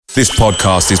This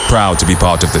podcast is proud to be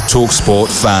part of the TalkSport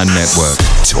Fan Network.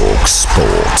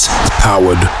 TalkSport.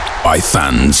 Powered by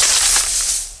fans.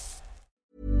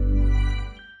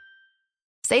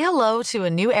 Say hello to a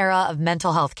new era of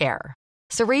mental health care.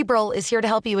 Cerebral is here to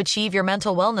help you achieve your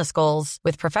mental wellness goals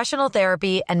with professional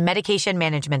therapy and medication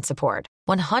management support.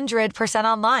 100%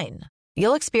 online.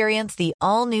 You'll experience the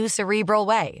all-new Cerebral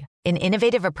Way, an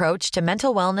innovative approach to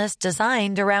mental wellness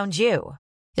designed around you.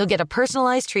 You'll get a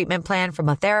personalized treatment plan from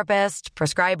a therapist,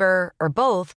 prescriber, or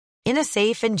both in a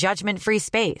safe and judgment-free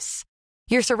space.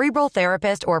 Your Cerebral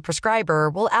therapist or prescriber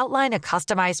will outline a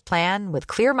customized plan with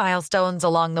clear milestones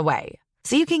along the way,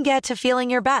 so you can get to feeling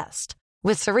your best.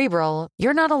 With Cerebral,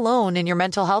 you're not alone in your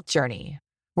mental health journey.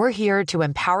 We're here to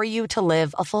empower you to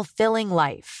live a fulfilling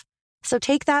life. So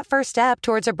take that first step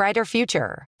towards a brighter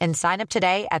future and sign up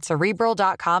today at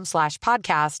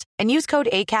Cerebral.com/podcast and use code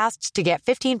ACAST to get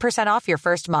 15% off your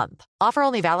first month. Offer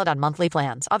only valid on monthly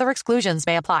plans. Other exclusions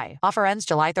may apply. Offer ends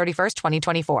July 31st,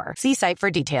 2024. See site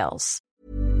for details.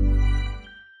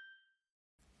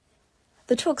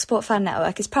 The TalkSport Fan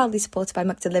Network is proudly supported by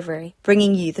McDelivery,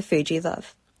 bringing you the food you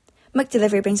love.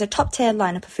 McDelivery brings a top-tier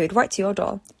lineup of food right to your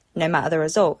door. No matter the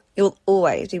result, you'll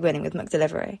always be winning with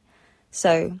McDelivery.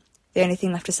 So, the only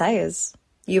thing left to say is,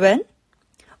 you win?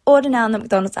 Order now on the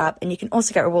McDonald's app, and you can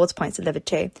also get rewards points delivered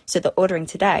too, so that ordering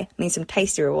today means some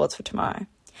tasty rewards for tomorrow.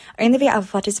 Only via other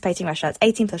participating restaurants,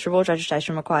 18 plus rewards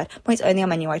registration required, points only on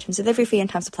menu items, delivery fee and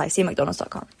time supply. See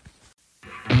mcdonalds.com.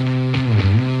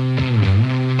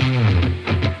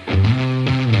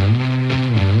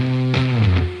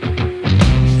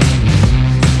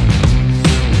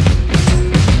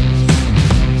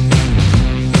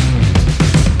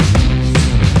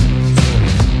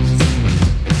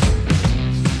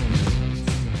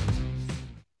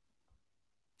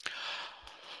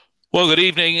 Well, good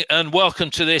evening and welcome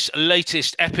to this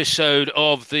latest episode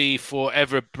of the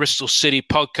Forever Bristol City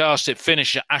podcast. It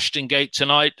finished at Ashton Gate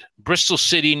tonight. Bristol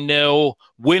City 0,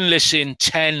 winless in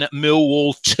 10,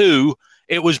 Millwall 2.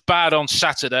 It was bad on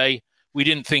Saturday. We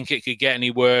didn't think it could get any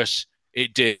worse.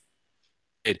 It did.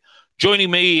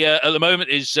 Joining me at the moment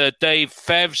is Dave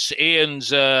Fevs.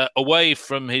 Ian's away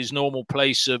from his normal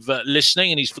place of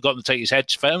listening and he's forgotten to take his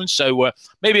headphones. So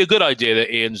maybe a good idea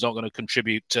that Ian's not going to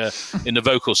contribute in the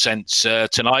vocal sense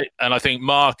tonight. And I think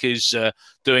Mark is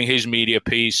doing his media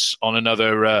piece on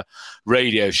another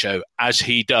radio show, as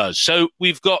he does. So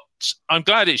I'm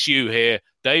glad it's you here,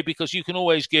 Dave, because you can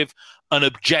always give an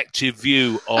objective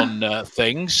view on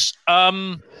things.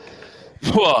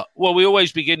 Well, we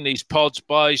always begin these pods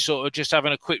by sort of just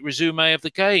having a quick resume of the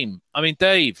game. I mean,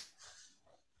 Dave,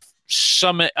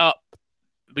 sum it up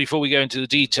before we go into the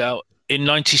detail in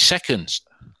 90 seconds.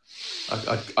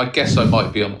 I guess I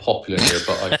might be unpopular here,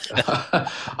 but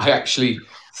I actually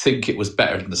think it was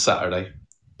better than the Saturday,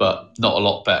 but not a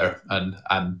lot better,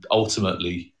 and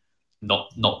ultimately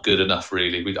not good enough,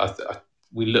 really. We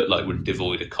look like we're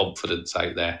devoid of confidence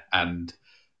out there, and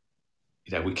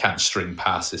we can't string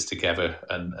passes together,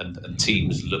 and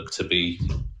teams look to be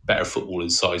better footballing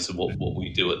sides than what we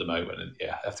do at the moment. And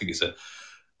I think it's a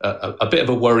bit of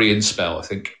a worrying spell, I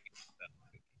think.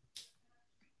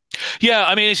 Yeah,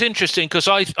 I mean, it's interesting because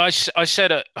I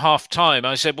said at half time,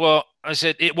 I said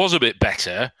it was a bit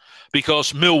better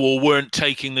because Millwall weren't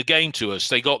taking the game to us.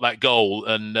 They got that goal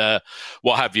and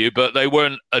what have you, but they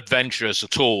weren't adventurous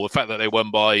at all. The fact that they won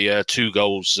by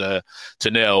 2-0,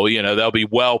 they'll be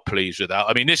well pleased with that.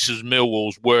 I mean, this is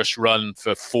Millwall's worst run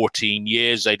for 14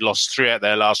 years. They'd lost 3 out of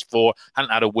their last 4,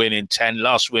 hadn't had a win in 10,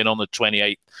 last win on the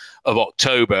 28th of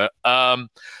October. The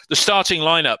starting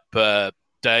lineup,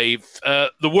 Dave, there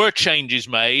were changes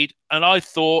made, and I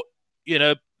thought,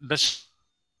 Masengo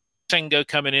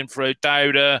coming in for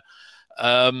O'Dowda,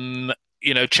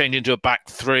 changing to a back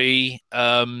 3,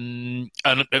 and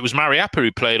it was Mariappa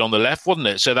who played on the left, wasn't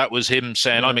it? So that was him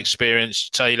saying, I'm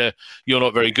experienced, Taylor, you're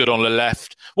not very good on the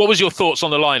left. What was your thoughts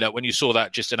on the lineup when you saw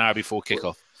that just an hour before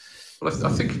kickoff? Well, I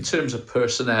think in terms of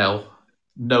personnel,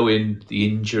 knowing the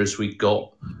injuries we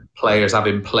got, players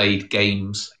having played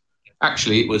games,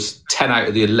 actually, it was 10 out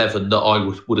of the 11 that I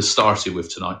would have started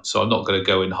with tonight. So I'm not going to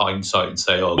go in hindsight and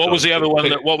say, "Oh." What was the other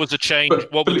one? What was the change?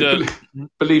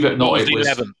 Believe it or not, was it was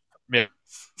 11? Yeah.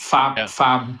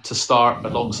 Fam to start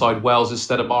alongside Wells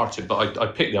instead of Martin. But I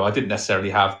picked them. I didn't necessarily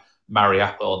have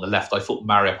Mariappa on the left. I thought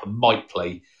Mariappa might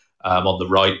play on the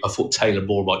right. I thought Taylor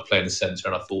Moore might play in the centre,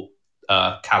 and I thought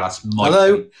Callas might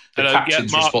be the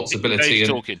captain's responsibility and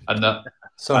go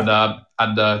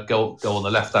on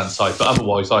the left hand side. But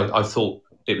otherwise, I thought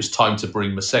it was time to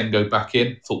bring Masengo back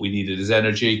in. Thought we needed his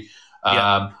energy,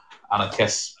 and I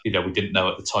guess we didn't know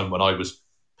at the time when I was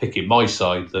picking my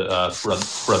side that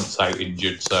Brunt's out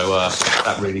injured. So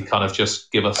that really kind of just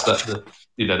give us that.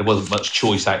 There wasn't much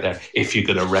choice out there if you're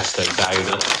going to rest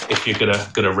O'Dowd, if you're going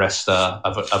to rest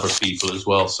other people as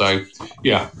well. So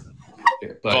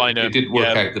but Viner, it didn't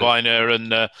work out. Viner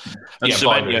and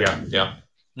Semenya. Yeah.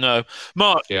 No,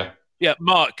 Mark. Yeah. Yeah,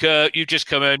 Mark, you just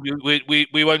come in.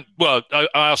 We won't. Well, I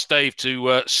asked Dave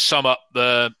to sum up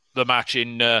the match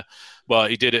in. Well,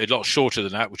 he did it a lot shorter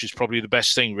than that, which is probably the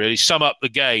best thing, really. Sum up the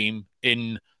game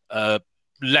in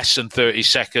less than 30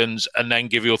 seconds, and then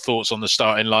give your thoughts on the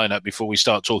starting lineup before we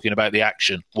start talking about the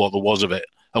action, what there was of it,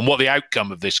 and what the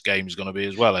outcome of this game is going to be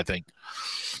as well. I think.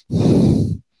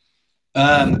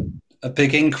 A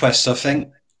big inquest, I think.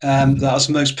 That was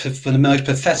the most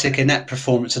pathetic, inept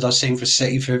performance that I've seen for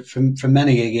City for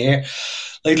many a year.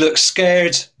 They looked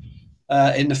scared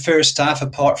in the first half,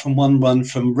 apart from one run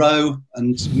from Rowe,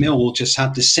 and Millwall just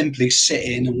had to simply sit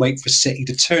in and wait for City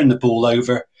to turn the ball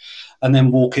over and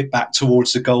then walk it back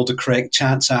towards the goal to create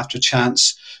chance after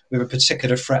chance, with a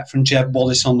particular threat from Jeb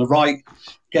Wallace on the right.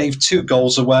 Gave 2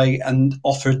 goals away and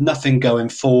offered nothing going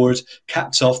forward,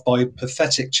 capped off by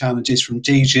pathetic challenges from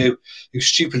Diju, who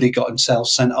stupidly got himself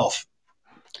sent off.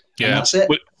 Yeah, and that's it.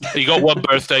 He got one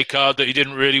birthday card that he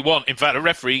didn't really want. In fact, a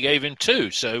referee gave him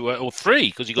 2, or 3,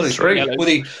 because he got 3 yellows.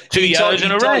 Well, 2 yellows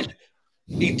and a red.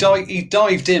 He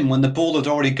dived in when the ball had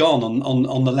already gone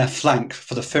on the left flank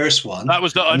for the first one. That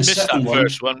was I missed that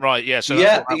first one, right? Yeah. So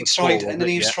he tried, and then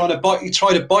he was he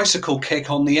tried a bicycle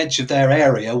kick on the edge of their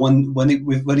area when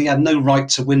he had no right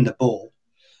to win the ball,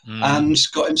 and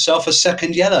got himself a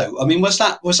second yellow. I mean, was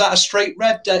that a straight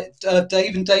red,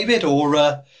 Dave and David, or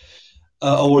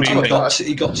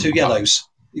he got 2 yellows?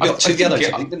 He got 2 yellows,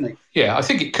 I think, didn't he? Yeah, I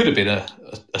think it could have been a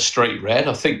straight red.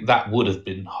 I think that would have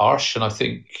been harsh, and I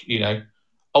think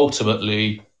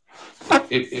ultimately,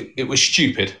 it was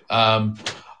stupid.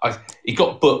 He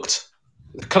got booked.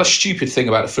 The kind of stupid thing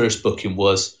about the first booking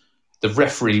was the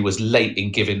referee was late in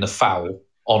giving the foul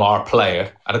on our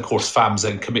player, and of course, Fams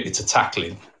then committed to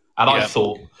tackling. And I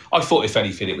thought, if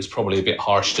anything, it was probably a bit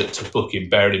harsh to book him,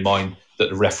 bearing in mind that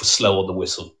the ref was slow on the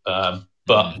whistle. The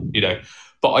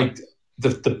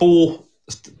ball,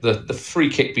 the free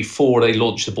kick before they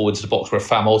launched the ball into the box where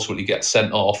Fam ultimately gets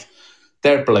sent off.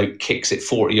 Their bloke kicks it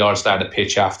 40 yards down the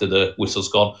pitch after the whistle's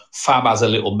gone. Fam has a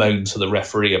little moan to the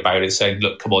referee about it, saying,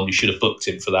 "Look, come on, you should have booked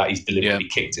him for that. He's deliberately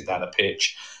kicked it down the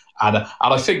pitch." And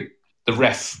I think the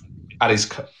ref had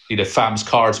his Fam's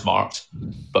cards marked,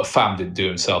 but Fam didn't do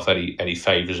himself any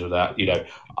favours with that.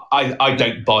 I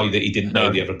don't buy that he didn't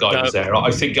know the other guy was there. I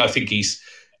think he's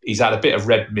had a bit of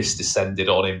red mist descended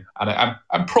on him,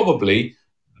 and probably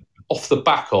off the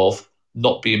back of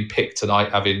not being picked tonight,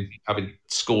 having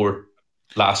scored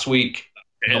last week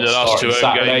in the last 2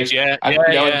 games,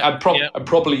 and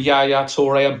probably Yaya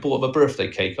Toure hadn't bought him a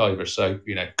birthday cake either. So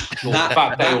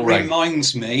that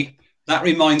reminds me of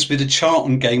the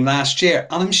Charlton game last year,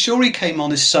 and I'm sure he came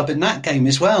on as sub in that game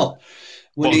as well.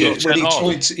 The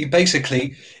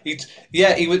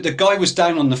guy was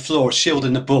down on the floor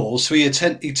shielding the ball, so he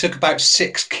took about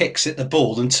 6 kicks at the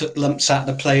ball and took lumps out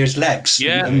the player's legs.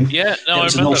 I remember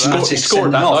that. He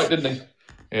scored that night, didn't he?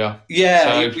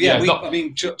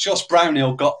 Josh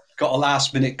Brownhill got a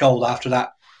last minute goal after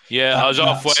that. I was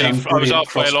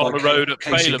halfway along the road at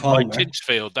Phelan by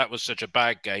Tinsfield. That was such a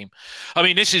bad game. I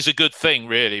mean, this is a good thing,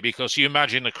 really, because you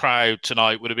imagine the crowd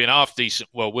tonight would have been half decent.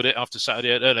 Well, would it after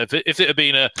Saturday? I don't know. If it had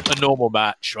been a normal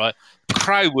match, right? The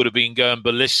crowd would have been going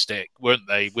ballistic, weren't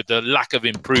they? With the lack of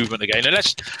improvement again. And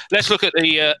let's look at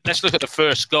the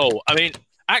first goal. I mean,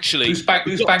 actually, who's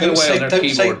banging away on their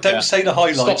keyboard? Don't say the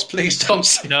highlights, please. Don't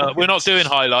say. No, we're not doing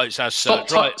highlights as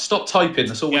such. Stop typing.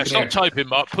 That's all we can hear. Stop typing,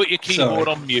 Mark. Put your keyboard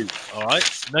on mute. All right.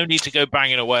 No need to go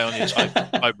banging away on your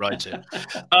typewriter.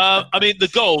 I mean,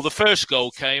 the first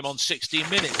goal came on 16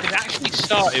 minutes. It actually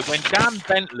started when Dan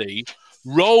Bentley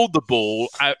rolled the ball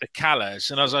out to Callas,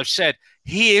 and as I've said,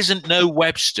 he isn't no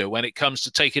Webster when it comes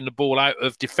to taking the ball out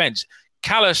of defence.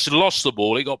 Callas lost the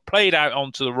ball. It got played out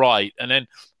onto the right. And then,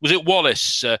 was it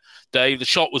Wallace, Dave? The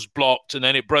shot was blocked and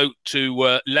then it broke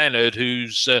to Leonard,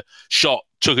 whose shot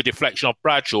took a deflection off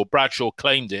Bradshaw. Bradshaw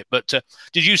claimed it. But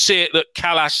did you see it that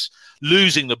Callas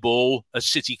losing the ball as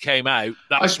City came out,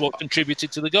 that's what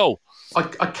contributed to the goal? I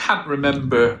can't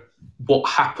remember what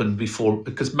happened before,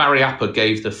 because Mariappa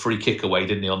gave the free kick away,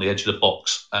 didn't he, on the edge of the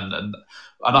box? And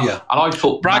I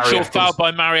thought Bradshaw fouled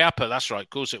by Mariappa. That's right. Of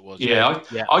course it was.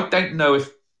 I don't know if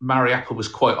Mariappa was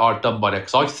quite hard done by there,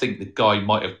 because I think the guy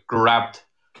might have grabbed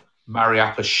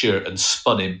Mariappa's shirt and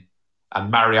spun him,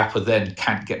 and Mariappa then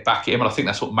can't get back at him. And I think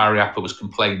that's what Mariappa was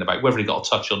complaining about. Whether he got a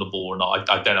touch on the ball or not,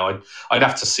 I don't know. I'd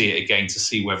have to see it again to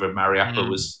see whether Mariappa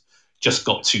was just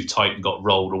got too tight and got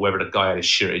rolled, or whether the guy had his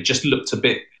shirt. It just looked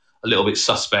a little bit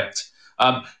suspect.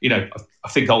 I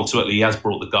think ultimately he has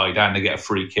brought the guy down to get a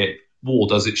free kick. Wall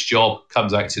does its job,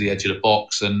 comes out to the edge of the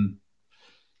box, and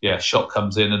shot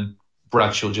comes in, and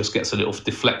Bradshaw just gets a little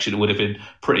deflection. It would have been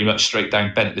pretty much straight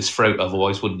down Bentley's throat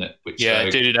otherwise, wouldn't it?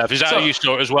 It did enough. Is that how you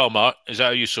saw it as well, Mark? Is that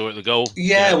how you saw it, the goal?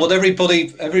 Yeah, well,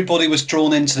 everybody was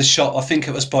drawn into the shot. I think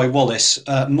it was by Wallace.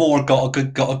 Moore got a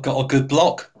good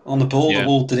block on the ball. The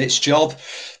ball did its job,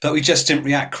 but we just didn't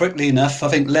react quickly enough. I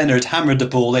think Leonard hammered the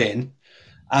ball in,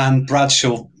 and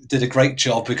Bradshaw did a great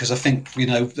job, because I think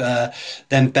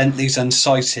then Bentley's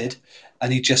unsighted,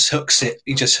 and he just hooks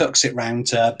it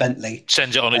round Bentley.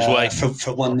 Sends it on his way for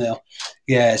 1-0.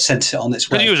 Yeah, sent it on its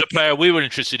way. But he was a player we were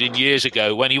interested in years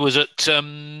ago when he was at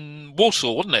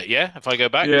Walsall, wasn't it? Yeah, if I go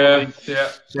back. 7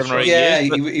 or 8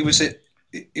 years. He was at.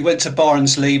 He went to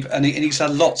Barnsley, and he's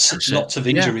had lots of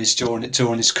injuries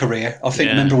during his career. I think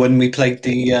remember when we played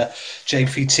the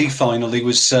JPT final, he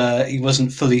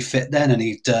wasn't fully fit then, and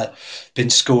he'd been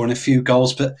scoring a few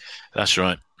goals. But that's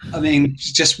right. I mean,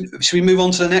 should we move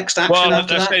on to the next action? Well,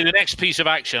 after let's that? say the next piece of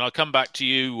action. I'll come back to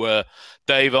you,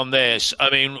 Dave, on this. I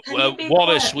mean, Can you be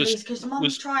Wallace quiet, please, because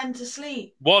Mum's trying to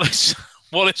sleep.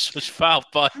 Wallace was fouled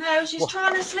by... No, she's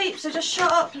trying to sleep, so just shut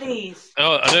up, please.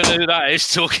 Oh, I don't know who that is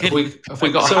talking. Have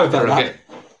we got a hacker again?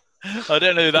 I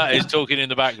don't know who that is talking in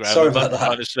the background. Sorry about that.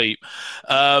 Trying to sleep.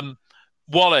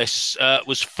 Wallace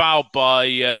was fouled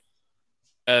by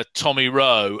Tommy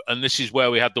Rowe, and this is where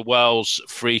we had the Wells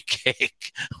free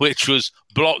kick, which was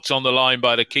blocked on the line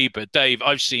by the keeper. Dave,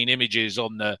 I've seen images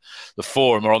on the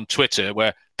forum or on Twitter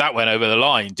where that went over the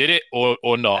line. Did it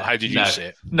or not? How did you see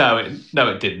it? No,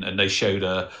 it didn't. And they showed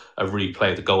a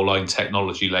replay of the goal line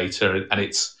technology later, and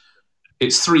it's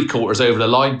 3/4 over the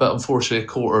line, but unfortunately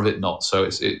 1/4 of it not. So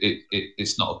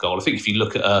it's not a goal. I think if you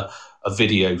look at a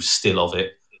video still of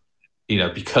it,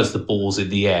 because the ball's in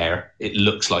the air, it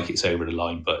looks like it's over the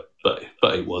line, but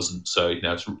it wasn't. So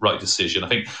it's the right decision. I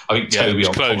think Toby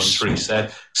on commentary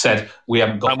said we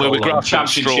haven't got goal line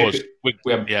championship. We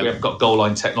haven't got goal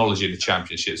line technology in the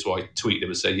championship. So I tweeted him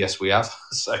and said yes, we have.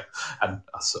 So and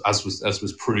as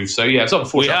was proved. So it's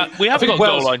unfortunate. We have got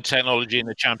goal line technology in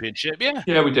the championship.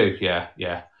 Yeah, we do. Yeah.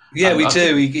 Yeah, we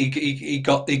do. He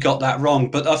got that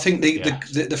wrong, but I think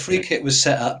the free kick was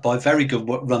set up by a very good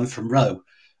run from Rowe.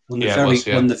 One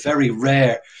of the very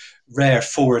rare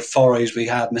forward forays we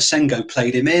had. Masengo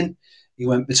played him in. He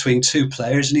went between two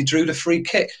players and he drew the free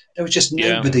kick. There was just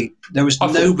nobody. There was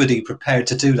nobody prepared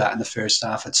to do that in the first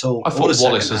half at all. I thought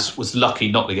Wallace was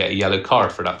lucky not to get a yellow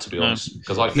card for that, to be honest,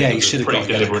 because I think it was a pretty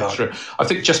deliberate. I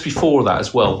think just before that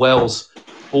as well, Wells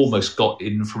almost got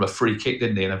in from a free kick,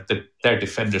 didn't they? And their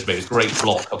defenders made a great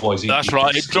block. Otherwise, that's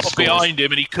right. It dropped behind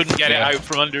him, and he couldn't get it out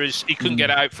from under his. He couldn't get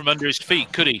it out from under his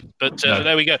feet, could he? But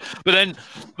there we go. But then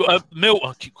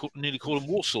I keep nearly calling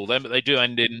Walsall then, but they do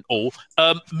end in all.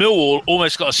 Millwall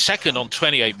almost got a second on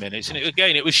 28 minutes, and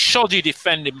it was shoddy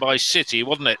defending by City,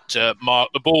 wasn't it, Mark?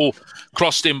 The ball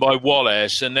crossed in by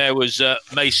Wallace, and there was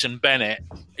Mason Bennett.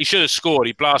 He should have scored.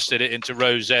 He blasted it into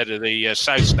row Z of the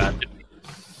south stand.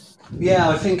 Yeah,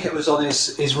 I think it was on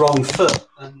his wrong foot,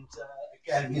 and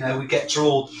again, we get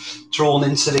drawn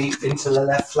into the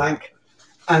left flank,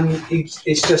 and it's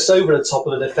just over the top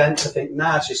of the defence. I think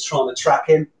Naj is trying to track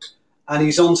him, and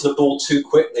he's onto the ball too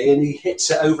quickly, and he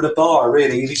hits it over the bar.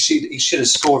 Really, he should have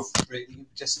scored.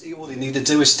 Really, all he needed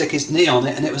to do was stick his knee on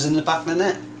it, and it was in the back of the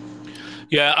net.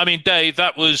 Yeah, I mean, Dave,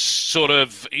 that was sort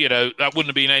of that wouldn't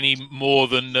have been any more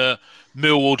than.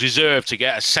 Millwall deserved to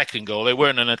get a second goal. They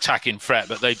weren't an attacking threat,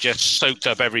 but they just soaked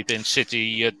up everything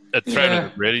City had thrown at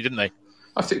them, really, didn't they?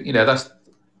 I think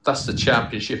that's the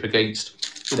Championship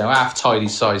against half-tidy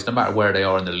sides. No matter where they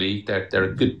are in the league, they're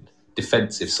a good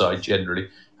defensive side generally,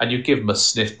 and you give them a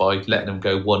sniff by letting them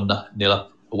go 1-0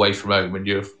 up away from home, and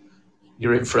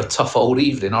you're in for a tough old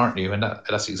evening, aren't you? And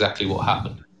that's exactly what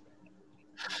happened.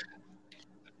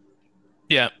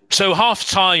 Yeah. So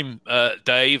half-time,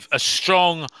 Dave, a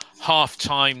strong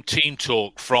half-time team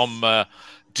talk from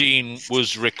Dean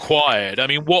was required. I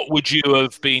mean, what would you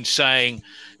have been saying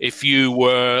if you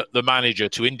were the manager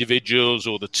to individuals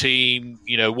or the team?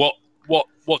 What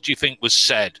do you think was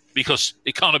said? Because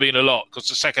it can't have been a lot, because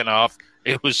the second half,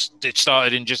 it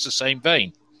started in just the same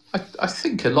vein. I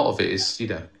think a lot of it is,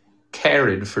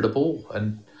 caring for the ball.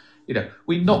 And,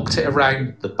 we knocked it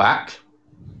around the back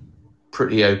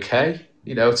pretty okay.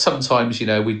 Sometimes,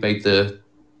 we've made the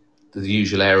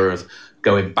usual error of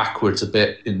going backwards a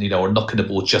bit or knocking the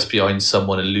ball just behind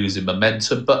someone and losing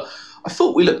momentum. But I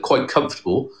thought we looked quite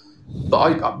comfortable.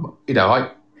 But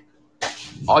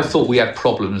I thought we had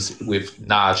problems with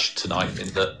Naj tonight in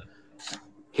that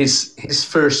his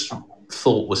first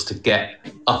thought was to get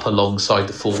up alongside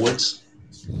the forwards.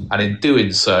 And in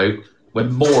doing so,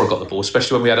 when Moore got the ball,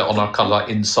 especially when we had it on our kind of like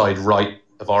inside right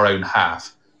of our own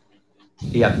half,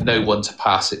 he had no one to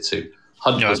pass it to.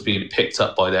 Hunt was being picked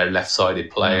up by their left-sided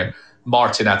player.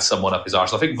 Martin had someone up his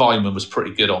arse. I think Weimann was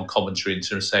pretty good on commentary in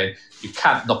terms of saying you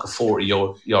can't knock a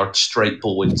 40-yard straight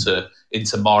ball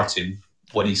into Martin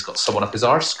when he's got someone up his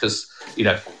arse, because, you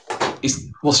know,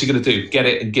 what's he going to do? Get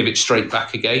it and give it straight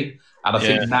back again? And I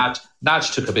think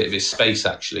Naj took a bit of his space,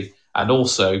 actually, and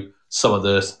also some of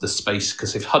the space,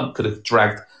 because if Hunt could have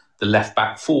dragged the left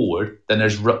back forward, then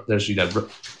there's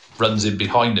runs in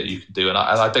behind that you can do, and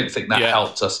I don't think that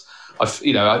helped us.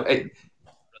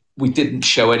 We didn't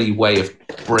show any way of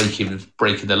breaking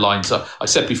the line. So I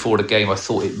said before the game, I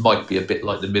thought it might be a bit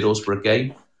like the Middlesbrough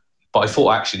game, but I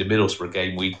thought actually the Middlesbrough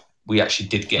game we actually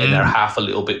did get in their half a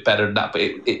little bit better than that, but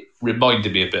it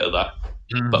reminded me a bit of that,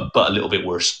 but a little bit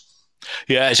worse.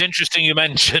 Yeah, it's interesting you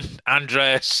mentioned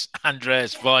Andreas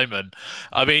Weimann.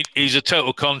 I mean, he's a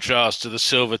total contrast to the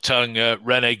silver-tongued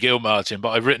René Gilmartin, but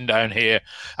I've written down here,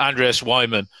 Andreas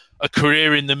Weimann, a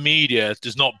career in the media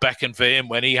does not beckon for him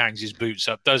when he hangs his boots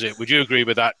up, does it? Would you agree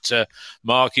with that,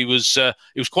 Mark? He was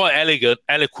quite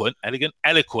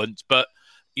eloquent, but,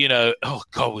 you know, oh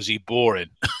God, was he boring?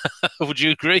 Would you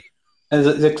agree?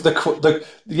 The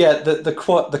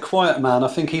quiet man. I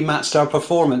think he matched our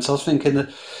performance. I was thinking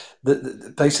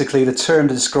basically the term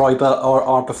to describe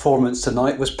our performance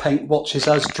tonight was paint watches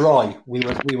us dry. We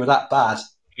were that bad.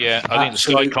 Yeah, I think the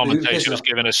Sky commentator was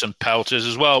giving us some pelters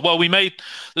as well. Well, we made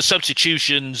the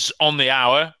substitutions on the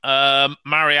hour.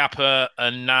 Mariappa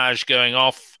and Naj going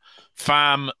off,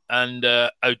 Pham and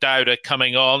O'Dowda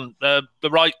coming on. The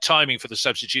right timing for the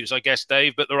substitutes, I guess,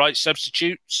 Dave, but the right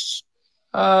substitutes?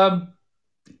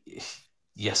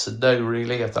 Yes and no,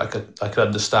 really. I could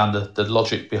understand the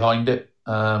logic behind it.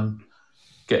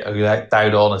 Get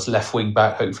O'Dowda on as left wing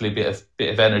back, hopefully a bit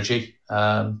of energy.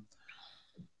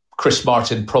 Chris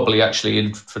Martin probably actually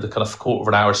in for the kind of quarter of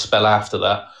an hour spell after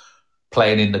that,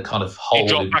 playing in the kind of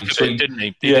hole in between. Didn't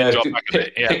he?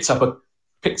 Picked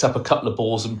up a couple of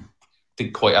balls and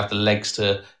didn't quite have the legs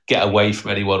to get away from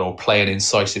anyone or play an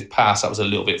incisive pass. That was a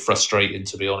little bit frustrating,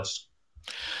 to be honest.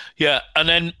 Yeah, and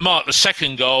then Mark, the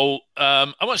second goal,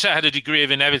 I won't say it had a degree of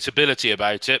inevitability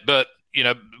about it, but you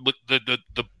know,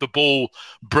 the ball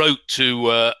broke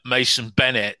to Mason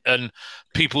Bennett, and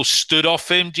people stood off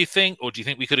him. Do you think, or do you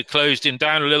think we could have closed him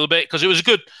down a little bit? Because it was a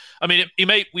good. I mean, we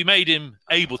made him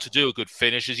able to do a good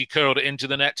finish as he curled it into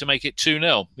the net to make it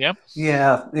 2-0. Yeah.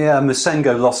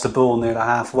 Masengo lost the ball near the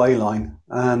halfway line,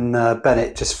 and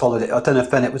Bennett just followed it. I don't know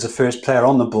if Bennett was the first player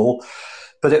on the ball.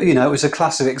 But it was a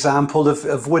classic example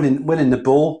of winning the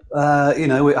ball,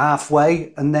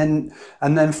 halfway, and then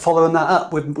following that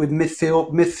up with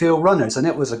midfield runners, and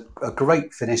it was a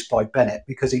great finish by Bennett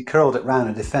because he curled it round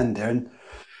a defender, and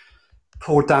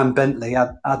poor Dan Bentley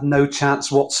had no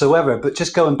chance whatsoever. But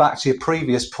just going back to your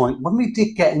previous point, when we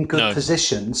did get in good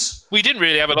positions, we didn't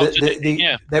really have a lot to do.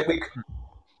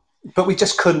 But we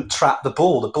just couldn't trap the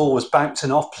ball. The ball was bouncing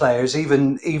off players,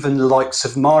 even the likes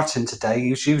of Martin today,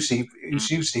 who's usually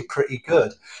pretty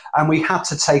good. And we had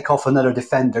to take off another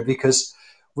defender because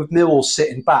with Millwall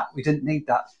sitting back, we didn't need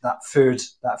that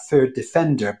third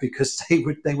defender because they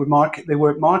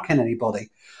weren't marking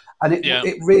anybody. And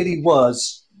it really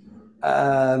was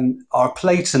our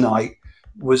play tonight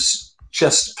was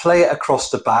just play it across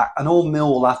the back, and all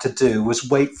Millwall had to do was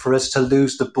wait for us to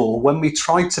lose the ball. When we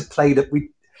tried to play that,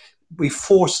 we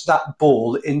forced that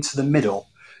ball into the middle,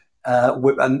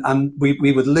 and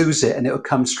we would lose it, and it would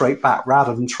come straight back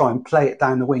rather than try and play it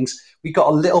down the wings. We got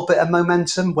a little bit of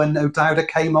momentum when O'Dowda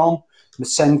came on.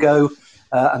 Masengo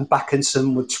and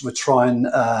Backinson would try and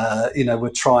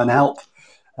help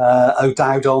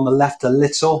O'Dowda on the left a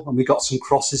little, and we got some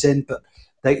crosses in, but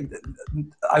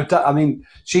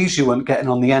Jesu weren't getting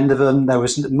on the end of them.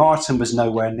 Martin was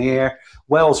nowhere near.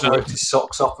 Wells worked his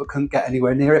socks off but couldn't get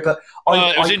anywhere near it. But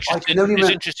I can only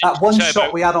remember that one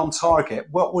shot we had on target.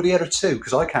 What were the other two?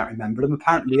 Because I can't remember them.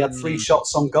 Apparently, we had 3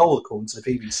 shots on goal according to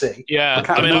the BBC. Yeah,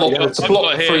 it's a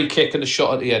block, a free kick, and a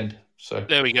shot at the end. So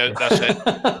there we go. That's it.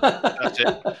 That's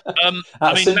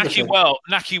it.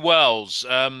 Naki Wells.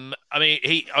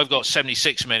 I've got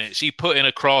 76 minutes. He put in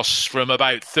a cross from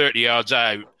about 30 yards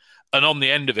out, and on the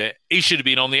end of it, he should have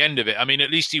been on the end of it. I mean, at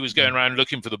least he was going around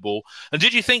looking for the ball. And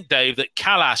did you think, Dave, that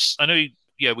Callas? I know,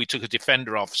 we took a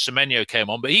defender off. Semenyo came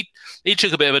on, but he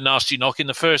took a bit of a nasty knock in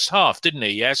the first half, didn't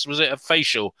he? Yes, was it a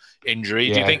facial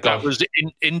injury? Do you think that was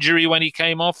injury when he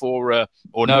came off, or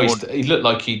no? He looked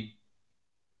like he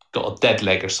got a dead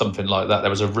leg or something like that. There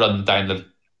was a run down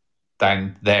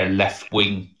down their left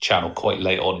wing channel quite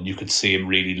late on, and you could see him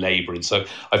really labouring. So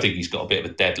I think he's got a bit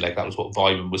of a dead leg. That was what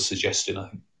Vyman was suggesting, I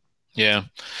think. Yeah.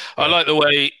 I like the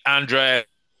way Andrea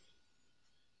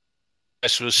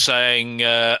was saying,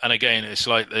 and again, it's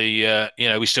like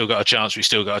we still got a chance.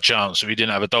 We didn't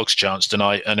have a dog's chance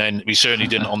tonight, and then we certainly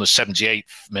didn't on the 78th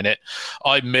minute.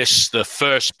 I missed the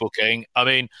first booking. I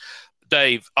mean,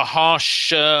 Dave, a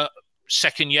harsh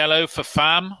second yellow for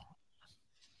Pham?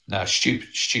 No,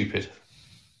 stupid.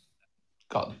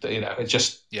 God, it's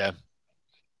just a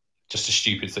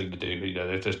stupid thing to do.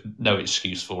 There's no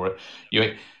excuse for it.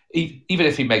 Even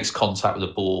if he makes contact with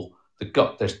the ball,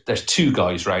 there's two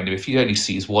guys around him. If he only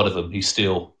sees one of them, he's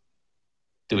still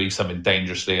doing something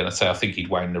dangerously. And I think he'd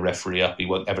wound the referee up. He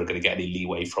wasn't ever going to get any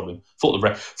leeway from him. Thought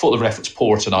the ref was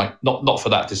poor tonight. Not for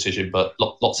that decision, but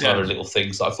lots of other little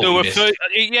things that I thought we missed.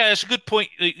 It's a good point.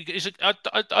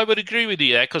 I would agree with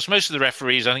you there, because most of the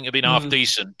referees I think have been half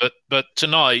decent, but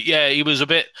tonight, he was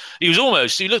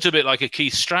he looked a bit like a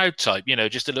Keith Stroud type,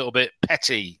 just a little bit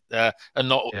petty and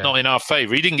not in our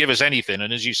favour. He didn't give us anything,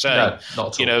 and as you say, no,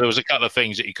 not at all. There was a couple of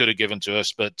things that he could have given to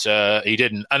us, but he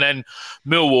didn't. And then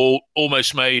Millwall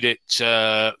almost made it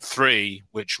 3,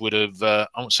 which would have, I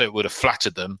won't say it would have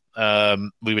flattered them.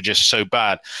 We were just so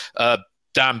bad.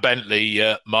 Dan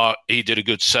Bentley, Mark, he did a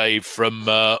good save from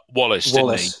Wallace,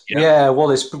 didn't he? Yeah,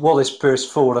 Wallace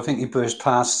burst forward. I think he burst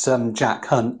past Jack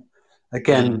Hunt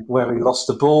again, where he lost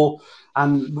the ball.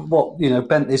 And what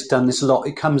Bentley's done this a lot.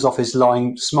 He comes off his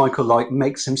line, Schmeichel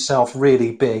makes himself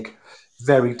really big,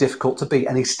 very difficult to beat,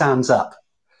 and he stands up.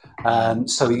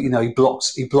 So he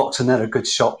blocks another good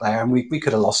shot there, and we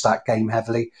could have lost that game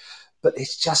heavily. But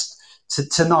it's just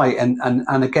tonight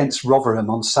and against Rotherham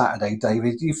on Saturday,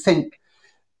 David. You think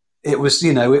it was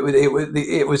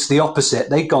it was the opposite.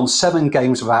 They'd gone 7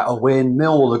 games without a win.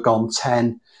 Millwall had gone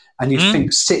 10, and you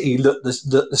think City looked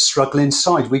the struggling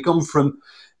side. We've gone from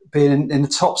being in the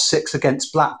top 6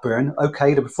 against Blackburn.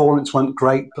 Okay, the performance went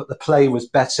great, but the play was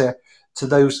better. To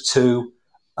those two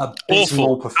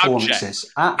abysmal performances.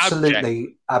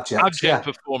 Absolutely abject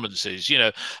performances.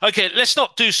 Okay, let's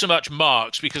not do so much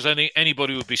marks, because I think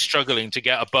anybody would be struggling to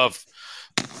get above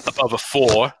a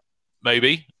 4.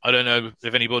 Maybe. I don't know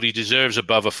if anybody deserves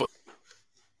above a 4.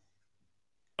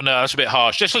 No, that's a bit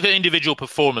harsh. Let's look at individual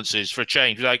performances for a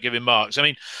change without giving marks. I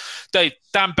mean, Dave,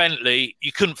 Dan Bentley,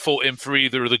 you couldn't fault him for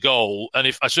either of the goal. And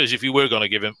I suppose if you were going to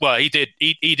give him, well, he did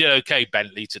okay,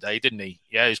 Bentley, today, didn't he?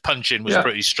 Yeah, his punching was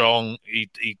pretty strong. He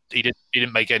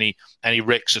didn't make any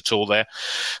ricks at all there.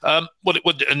 And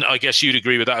I guess you'd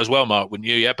agree with that as well, Mark, wouldn't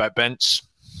you? Yeah, about Bents.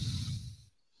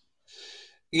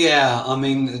 Yeah, I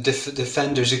mean, the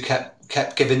defenders who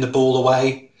kept giving the ball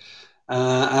away.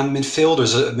 And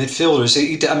midfielders.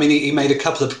 He made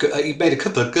a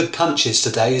couple of good punches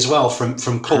today as well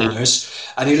from corners,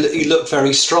 and he looked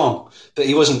very strong. But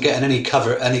he wasn't getting any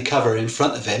cover in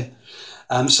front of him.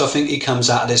 So I think he comes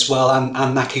out of this well,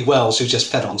 and Naki Wells, who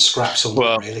just fed on scraps all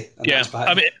night, really. Yeah,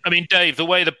 I mean, Dave, the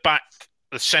way the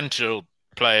central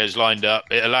players lined up,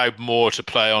 it allowed Moore to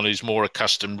play on his more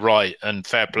accustomed right, and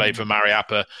fair play for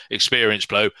Mariappa, experienced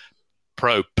pro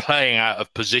playing out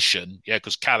of position,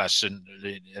 because Callas isn't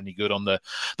any good on the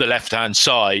left-hand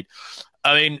side.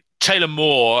 I mean, Taylor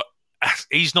Moore,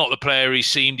 he's not the player he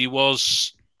seemed he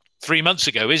was 3 months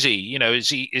ago, is he?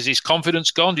 Is his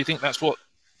confidence gone? Do you think that's what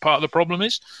part of the problem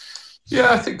is?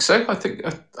 Yeah, I think so. I think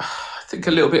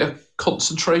a little bit of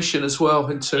concentration as well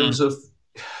in terms of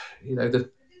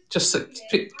just a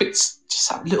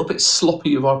little bit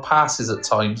sloppy with our passes at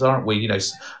times, aren't we?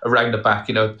 Around the back.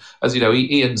 As you know,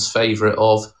 Ian's favourite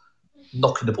of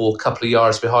knocking the ball a couple of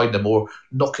yards behind them, or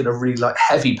knocking a really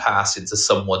heavy pass into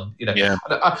someone. Yeah.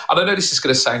 And I know this is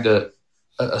going to sound a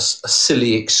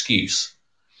silly excuse,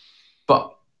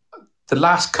 but the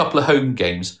last couple of home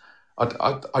games,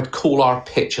 I'd call our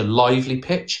pitch a lively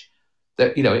pitch.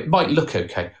 That it might look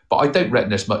okay, but I don't reckon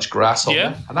there's much grass on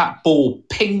there, and that ball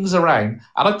pings around,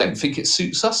 and I don't think it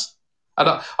suits us. And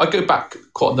I go back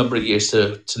quite a number of years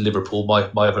to Liverpool. My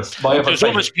other. It's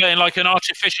almost playing like an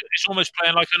artificial. It's almost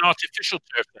playing like an artificial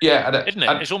turf. Yeah, isn't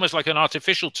it? It's almost like an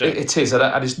artificial turf. It is,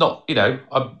 and it's not.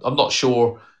 I'm not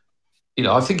sure.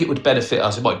 I think it would benefit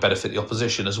us. It might benefit the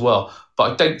opposition as well,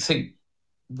 but I don't think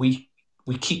we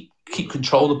keep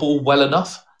control of the ball well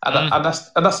enough, and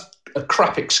that's a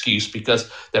crap excuse, because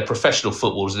they're professional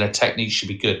footballers and their technique should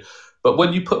be good. But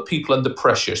when you put people under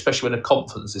pressure, especially when their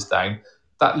confidence is down,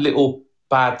 that little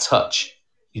bad touch,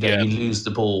 you lose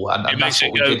the ball, and that's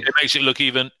what we did. It makes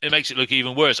it look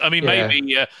even worse. I mean,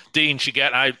 maybe Dean should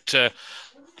get out.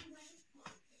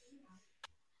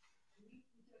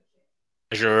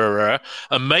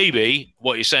 And maybe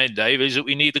what you're saying, Dave, is that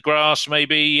we need the grass.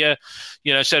 Maybe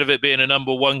instead of it being a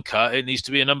number 1 cut, it needs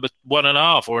to be a number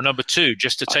 1.5 or a number 2,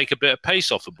 just to take a bit of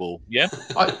pace off the ball. Yeah,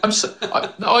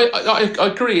 I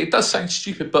agree. It does sound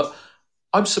stupid, but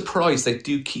I'm surprised they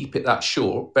do keep it that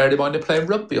short. Bearing in mind they're playing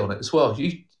rugby on it as well.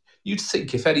 You'd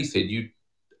think, if anything,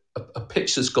 a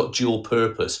pitch that's got dual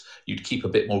purpose, you'd keep a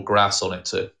bit more grass on it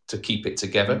to keep it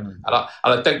together. And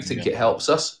I don't think it helps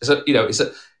us.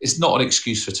 It's not an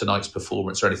excuse for tonight's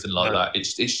performance or anything like that.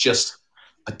 It's just,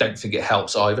 I don't think it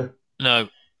helps either. No.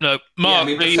 Mark,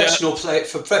 professional play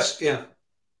for press. Yeah.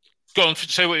 Go on.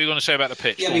 Say what you're going to say about the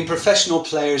pitch. Yeah, professional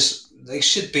players, they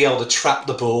should be able to trap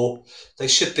the ball. They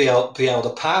should be able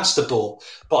to pass the ball.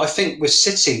 But I think with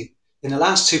City in the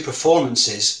last 2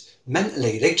 performances,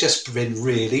 mentally, they've just been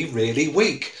really, really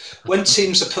weak. When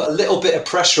teams have put a little bit of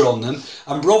pressure on them,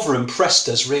 and Rotherham pressed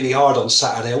us really hard on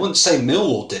Saturday. I wouldn't say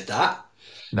Millwall did that.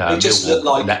 No, they just looked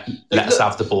like let us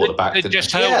have the ball at the back. It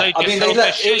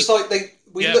was like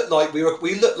we looked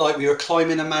like we were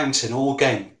climbing a mountain all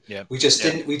game. Yeah. We just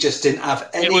didn't have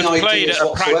any ideas. It was played at a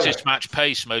whatsoever. practice match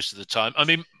pace most of the time. I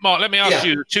mean, Mark, let me ask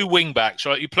you: the 2 wing backs,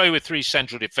 right? You play with 3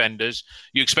 central defenders.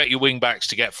 You expect your wing backs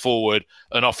to get forward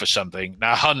and offer something.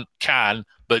 Now Hunt can,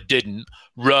 but didn't.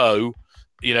 Rowe,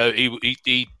 he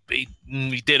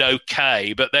did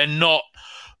okay, but they're not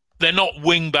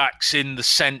wing backs in the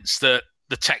sense that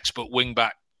the textbook wing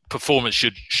back performance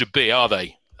should be, are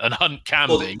they? And Hunt can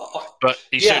be, but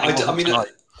he certainly wasn't tonight.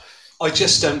 I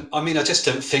just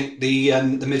don't think the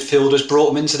midfielders brought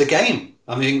them into the game.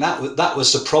 I mean, that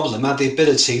was the problem. Had the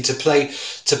ability to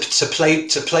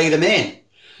play them in.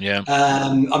 Yeah.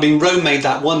 Rome made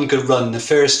that one good run in the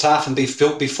first half, and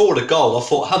before the goal, I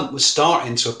thought Hunt was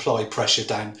starting to apply pressure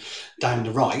down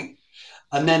the right,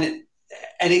 and then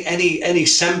any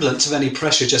semblance of any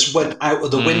pressure just went out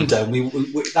of the window. And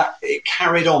it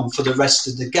carried on for the rest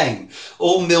of the game.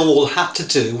 All Millwall had to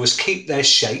do was keep their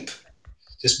shape.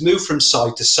 Just move from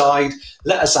side to side,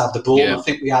 let us have the ball. Yeah. I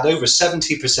think we had over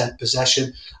 70%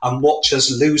 possession, and watch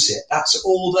us lose it. That's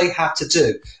all they had to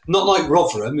do. Not like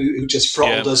Rotherham, who just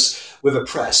throttled us with a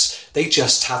press. They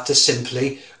just had to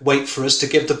simply wait for us to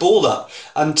give the ball up.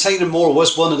 And Taylor Moore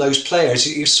was one of those players.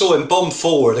 You saw him bomb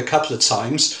forward a couple of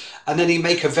times, and then he'd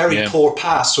make a very poor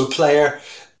pass to a player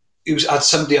who had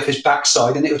somebody off his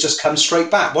backside, and it would just come straight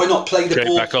back. Why not play the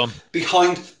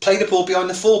ball behind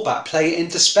the fullback, play it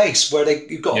into space where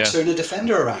you've got to turn a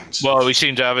defender around? Well, we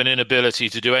seem to have an inability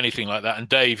to do anything like that. And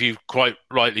Dave, you quite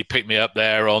rightly picked me up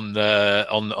there on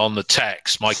the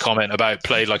text. My comment about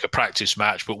played like a practice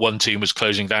match, but one team was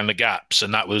closing down the gaps,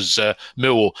 and that was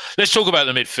Millwall. Let's talk about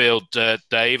the midfield,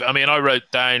 Dave. I mean, I wrote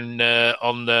down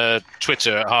on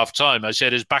Twitter at half time, I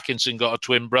said, has Backinson got a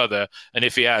twin brother? And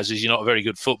if he has, is he not a very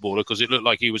good footballer? Because it looked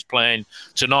like he was playing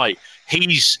tonight.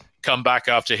 He's come back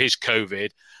after his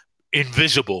COVID,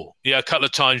 invisible. A couple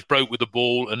of times broke with the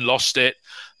ball and lost it.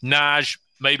 Naj,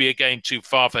 maybe again too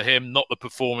far for him, not the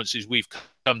performances we've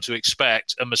come to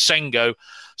expect. And Masengo,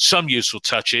 some useful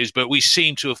touches, but we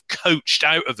seem to have coached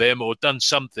out of him or done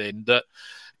something that,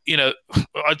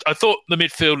 I thought the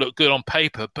midfield looked good on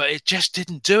paper, but it just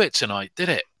didn't do it tonight, did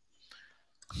it?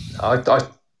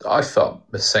 I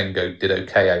thought Masengo did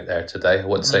okay out there today. I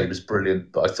wouldn't say he was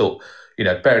brilliant, but I thought,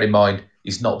 bearing in mind,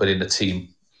 he's not been in the team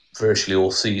virtually all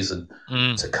season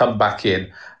to come back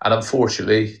in. And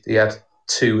unfortunately, he had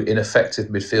 2 ineffective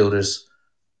midfielders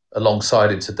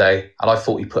alongside him today. And I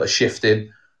thought he put a shift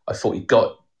in. I thought he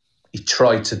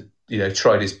tried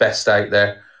his best out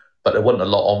there, but there wasn't a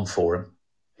lot on for him.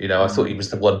 I thought he was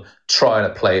the one trying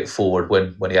to play it forward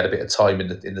when he had a bit of time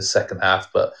in the second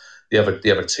half, but the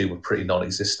other 2 were pretty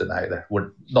non-existent out there.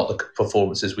 Were not the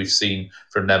performances we've seen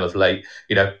from them of late.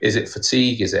 Is it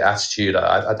fatigue? Is it attitude?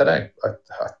 I don't know.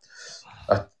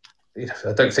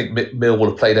 I don't think Mill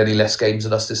will have played any less games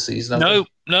than us this season. No.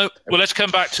 Well, let's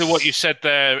come back to what you said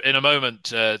there in a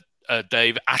moment,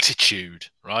 Dave. Attitude,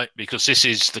 right? Because this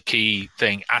is the key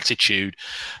thing, attitude.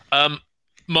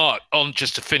 Mark, on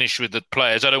just to finish with the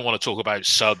players, I don't want to talk about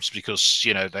subs because,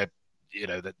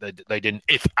 they didn't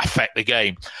affect the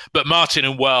game. But Martin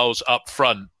and Wells up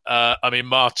front,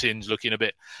 Martin's looking a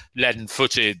bit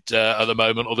leaden-footed at the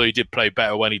moment, although he did play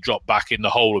better when he dropped back in the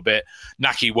hole a bit.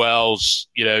 Nahki Wells,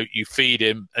 you feed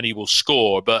him and he will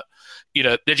score, but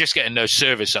they're just getting no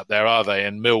service up there, are they?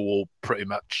 And Millwall pretty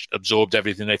much absorbed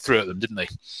everything they threw at them, didn't they?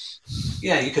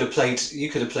 Yeah, you could have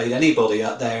played anybody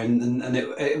out there, and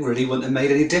it really wouldn't have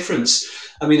made any difference.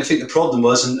 I think the problem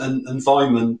was, and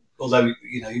Weimann, although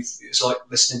it's like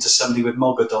listening to somebody with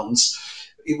Mogadons,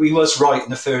 he was right in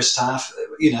the first half.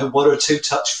 1 or 2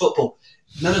 touch football.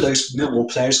 none of those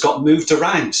Millwall players got moved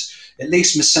around. At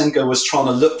least Masengo was trying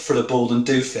to look for the ball and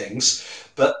do things,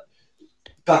 but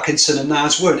Backinson and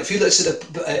Naz weren't. If you looked at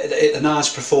the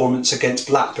Naz performance against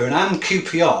Blackburn and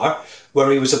QPR,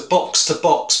 where he was a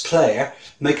box-to-box player,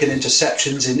 making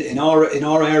interceptions in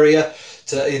our area,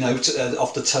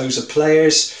 off the toes of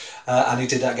players, and he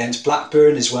did that against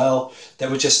Blackburn as well.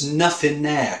 There was just nothing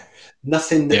there,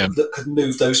 nothing that could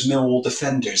move those Millwall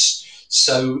defenders.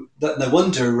 So no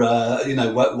wonder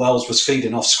Wells was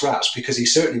feeding off scraps, because he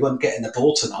certainly wasn't getting the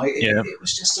ball tonight. It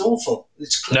was just awful.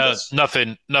 No,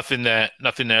 nothing there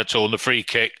at all. And the free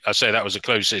kick, I say that was the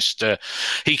closest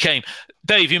he came.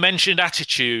 Dave, you mentioned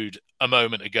attitude a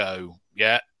moment ago,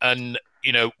 yeah, and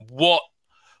what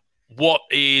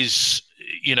is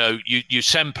you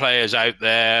send players out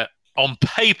there on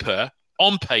paper.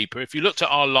 If you looked at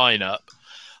our lineup.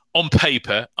 On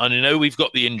paper, and I know we've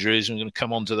got the injuries, and we're going to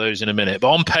come on to those in a minute,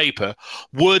 but on paper,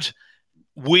 would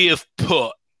we have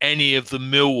put any of the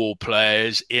Millwall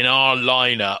players in our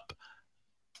lineup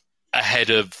ahead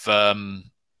of, ahead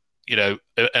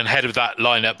of that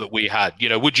lineup that we had?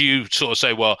 Would you sort of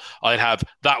say, well, I'd have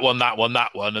that one,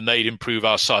 and they'd improve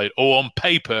our side? Or on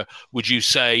paper, would you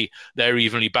say they're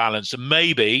evenly balanced? And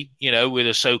maybe, with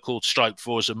a so-called strike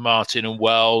force of Martin and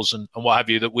Wells and what have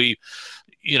you, that we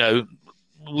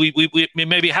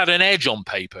maybe had an edge on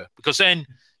paper? Because then,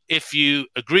 if you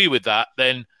agree with that,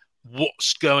 then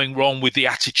what's going wrong with the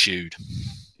attitude?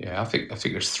 Yeah, I think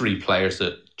there's three players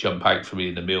that jump out for me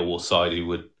in the Millwall side who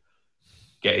would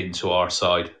get into our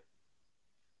side,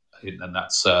 and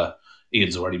that's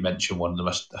Ian's already mentioned one of them.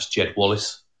 That's Jed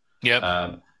Wallace.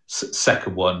 Yeah.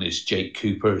 Second one is Jake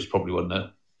Cooper, who's probably one of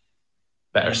the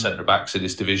better centre backs in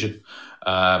this division,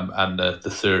 and the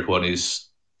third one is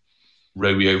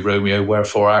Romeo,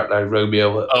 wherefore art thou,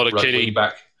 Romeo? The kiddie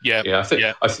back. Yeah. I think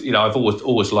I've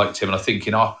always liked him, and I think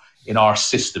in our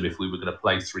system, if we were going to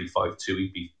play 3-5-2,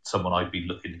 he'd be someone I'd be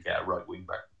looking to get a right wing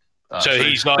back. So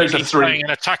he's playing an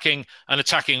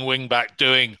attacking wing back,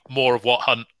 doing more of what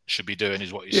Hunt should be doing,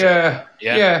 is what you say.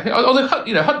 Yeah. Although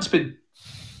Hunt's been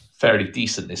fairly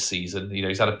decent this season.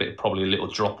 He's had probably a little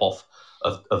drop off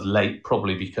of late,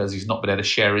 probably because he's not been able to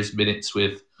share his minutes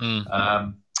with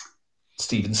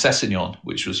Steven Sessegnon,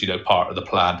 which was part of the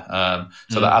plan.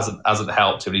 So that hasn't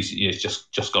helped him. He's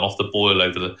just gone off the boil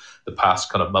over the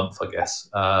past kind of month, I guess.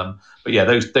 But yeah,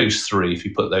 those three, if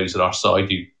you put those at our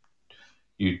side,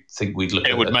 you think we'd look.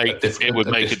 It would make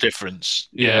a difference.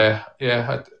 Yeah.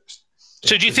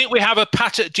 So do you think we have a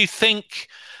pattern? Do you think?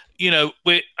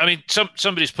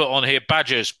 Somebody's put on here,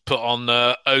 Badger's put on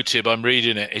OTIB, I'm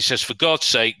reading it. It says, for God's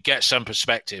sake, get some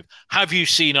perspective. Have you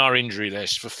seen our injury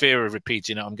list? For fear of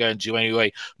repeating it, I'm going to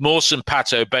anyway. Mawson,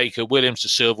 Pato, Baker, Williams, De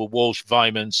Silva, Walsh,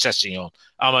 Vyman, Sessegnon.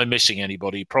 Am I missing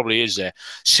anybody? Probably is there.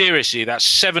 Seriously, that's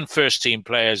 7 first-team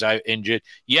players out injured.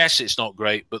 Yes, it's not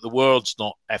great, but the world's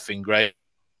not effing great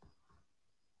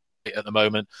at the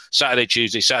moment. Saturday,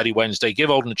 Tuesday, Saturday, Wednesday. Give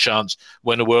Oldham a chance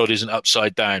when the world isn't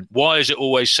upside down. Why is it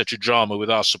always such a drama with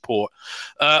our support?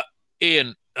 Mark,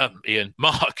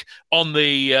 on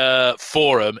the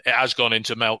forum, it has gone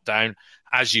into meltdown,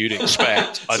 as you'd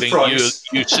expect. I think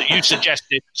you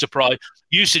suggested, surprise,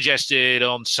 you suggested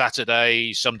on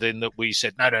Saturday something that we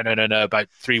said, no, about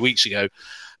 3 weeks ago.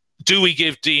 Do we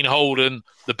give Dean Holden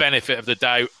the benefit of the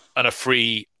doubt and a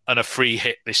free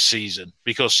hit this season?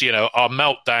 Because our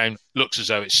meltdown looks as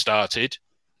though it started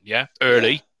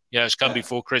early. It's come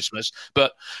before Christmas,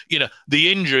 but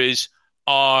the injuries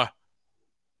are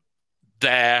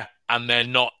there, and they're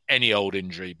not any old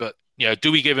injury. But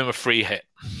do we give him a free hit?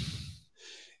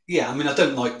 I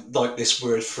don't like this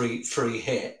word free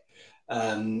hit.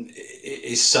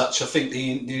 Is such. I think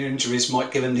the injuries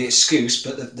might give him the excuse,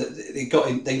 but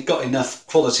they've got enough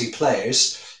quality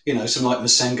players. Someone like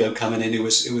Masengo coming in who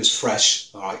was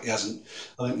fresh. All right, he hasn't.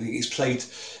 I don't think he's played.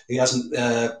 He hasn't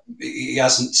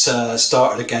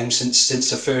started a game since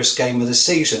the first game of the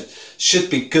season.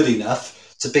 Should be good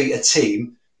enough to beat a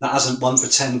team that hasn't won for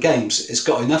 10 games. It's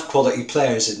got enough quality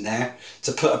players in there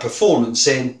to put a performance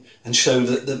in and show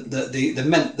that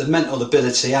the mental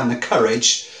ability and the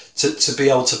courage to be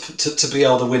able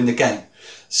to win the game.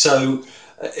 So.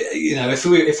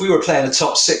 If we were playing a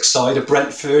top 6 side, a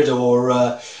Brentford or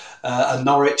a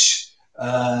Norwich,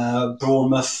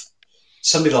 Bournemouth,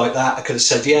 somebody like that, I could have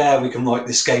said, we can write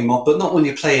this game off, but not when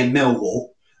you're playing Millwall.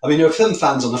 There are some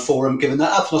fans on the forum giving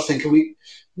that up, and I think we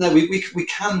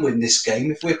can win this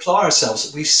game if we apply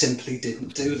ourselves. We simply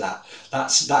didn't do that.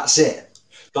 That's it.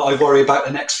 But I worry about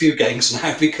the next few games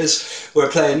now, because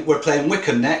we're playing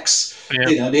Wycombe next.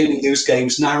 They only lose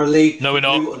games narrowly. No, we're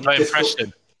not. We're playing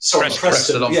Preston. Sorry,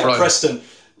 Preston. On Friday. Preston.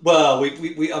 Well,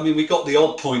 we got the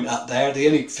odd point up there. The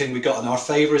only thing we got in our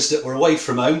favour is that we're away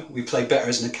from home. We play better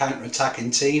as a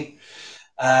counter-attacking team.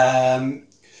 They're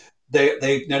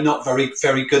not very,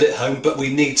 very good at home, but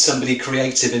we need somebody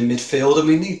creative in midfield, and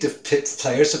we need the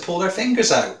players to pull their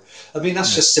fingers out. I mean,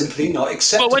 that's just simply not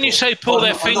acceptable. But when you say pull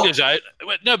their fingers out,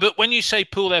 no, but when you say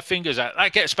pull their fingers out,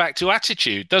 that gets back to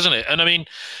attitude, doesn't it? And I mean,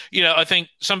 I think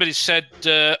somebody said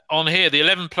on here, the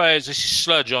 11 players, this is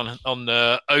Sludge on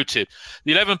OTIB,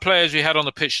 the 11 players we had on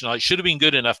the pitch tonight should have been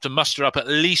good enough to muster up at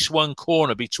least one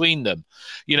corner between them.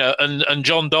 And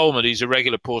John Dolman, he's a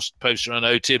regular poster on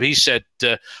OTIB, he said,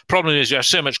 problem is we have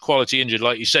so much quality injured,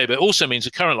 like you say, but it also means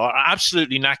the current lot are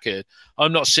absolutely knackered.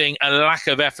 I'm not seeing a lack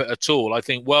of effort at all. I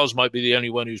think Wells might be the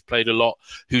only one who's played a lot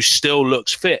who still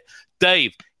looks fit.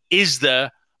 Dave, is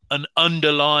there an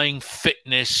underlying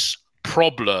fitness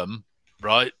problem,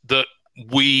 right, that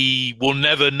we will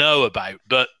never know about?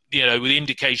 But, the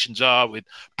indications are with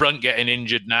Brunt getting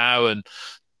injured now and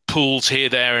Pools here,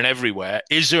 there and everywhere,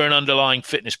 is there an underlying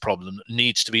fitness problem that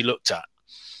needs to be looked at?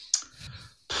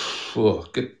 Oh,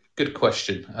 good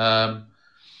question.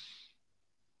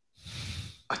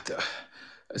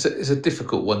 It's a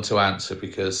difficult one to answer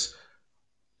because,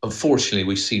 unfortunately,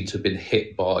 we seem to have been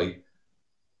hit by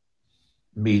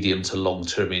medium to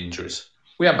long-term injuries.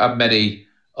 We haven't had many.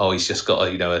 Oh, he's just got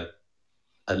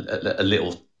a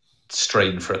little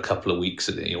strain for a couple of weeks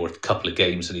or a couple of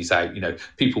games and he's out.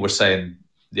 People were saying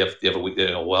the other week,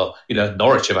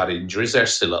 Norwich have had injuries. They're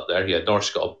still up there. Yeah,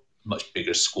 Norwich got a much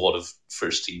bigger squad of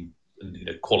first team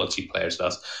and quality players than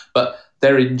us, but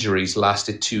their injuries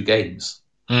lasted 2 games.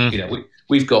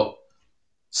 We've got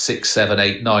 6, 7,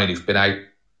 8, 9 who've been out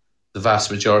the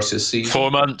vast majority of the season.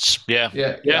 4 months, yeah.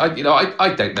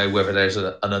 I don't know whether there's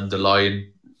an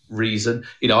underlying reason.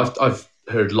 I've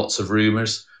heard lots of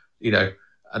rumours.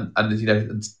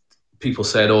 And people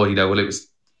said,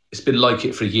 it's been like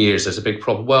it for years. There's a big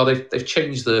problem. Well, they've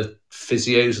changed the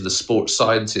physios and the sports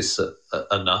scientists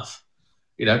enough.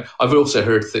 I've also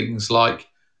heard things like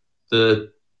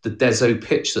the Deso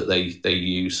pitch that they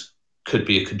use could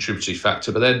be a contributory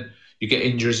factor, but then you get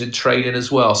injuries in training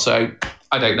as well. So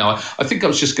I don't know. I think I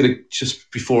was just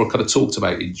before I kind of talked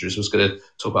about injuries, I was going to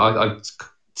talk about, I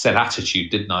said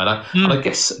attitude, didn't I? And I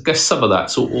guess some of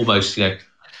that's almost,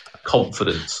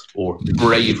 confidence or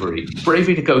bravery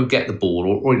to go and get the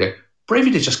ball or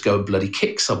bravery to just go and bloody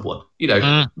kick someone.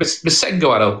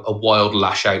 Masengo had a wild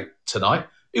lash out tonight.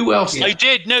 Who else? He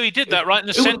did. No, he did that right in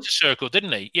the centre circle,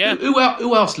 didn't he? Yeah. Who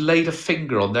else laid a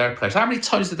finger on their players? How many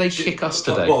times did they kick us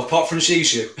today? Well, apart from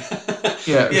Zizou.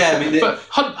 Yeah. But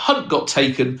Hunt got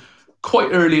taken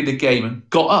quite early in the game and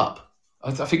got up.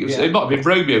 I think it might have been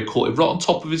Romeo caught him right on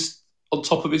top of his.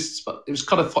 It was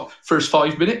kind of first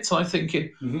 5 minutes, and I'm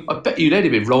thinking, I bet you'd only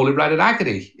been rolling around in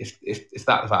agony if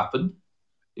that had happened.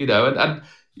 And I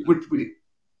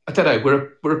don't know.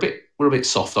 We're a bit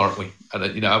soft, aren't we? And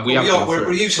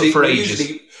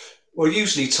we're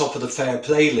usually top of the fair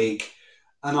play league,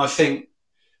 and I think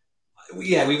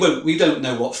we don't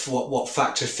know what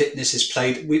factor fitness is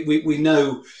played. We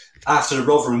know after the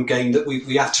Rotherham game that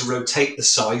we have to rotate the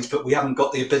side, but we haven't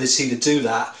got the ability to do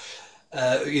that.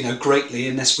 Greatly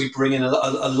unless we bring in a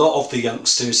lot of the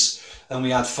youngsters, and we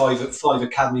had five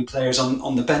academy players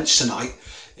on the bench tonight.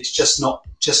 It's just not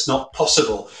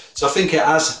possible. So I think it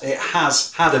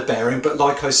has had a bearing. But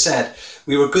like I said,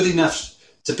 we were good enough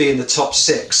to be in the top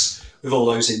 6 with all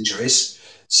those injuries.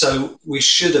 So we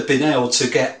should have been able to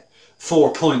get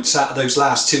 4 points out of those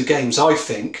last 2 games. I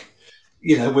think,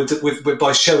 with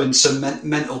by showing some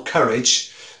mental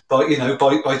courage, by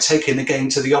taking the game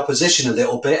to the opposition a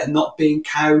little bit and not being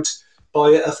cowed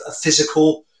by a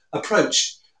physical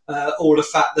approach, or the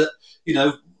fact that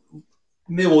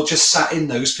Millwall just sat in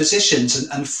those positions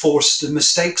and forced the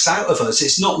mistakes out of us.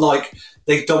 It's not like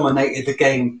they dominated the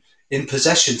game in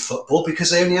possession football because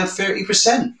they only had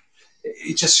 30%.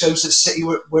 It just shows that City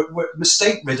were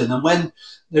mistake-ridden, and when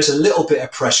there's a little bit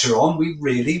of pressure on, we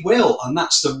really will, and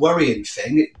that's the worrying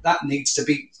thing. That needs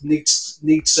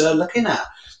looking at.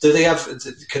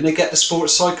 Can they get the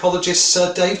sports psychologists,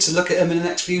 Dave, to look at them in the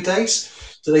next few days?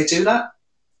 Do they do that?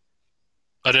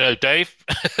 I don't know, Dave.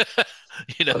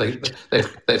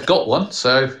 They've got one,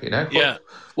 so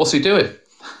what's he doing?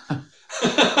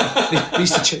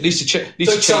 needs to change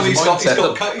his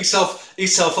mindset.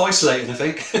 He's self-isolating, I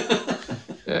think.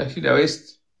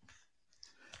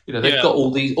 They've got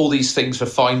all these things for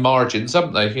fine margins,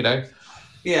 haven't they?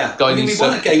 Yeah, we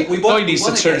won a game by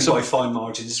fine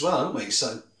margins as well, haven't we?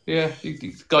 So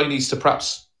the guy needs to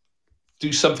perhaps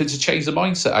do something to change the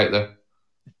mindset out there.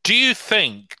 Do you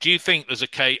think there's a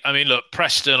case? I mean, look,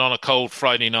 Preston on a cold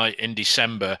Friday night in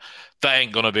December, they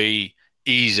ain't going to be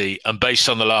easy. And based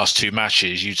on the last two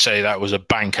matches, you'd say that was a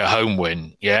banker home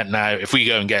win. Yeah. Now, if we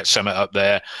go and get Summit up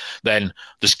there, then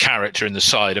there's character in the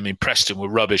side. I mean, Preston were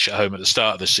rubbish at home at the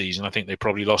start of the season. I think they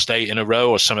probably lost 8 in a row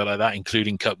or something like that,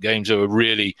 including cup games. They were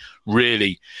really,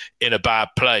 really in a bad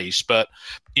place. But,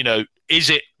 is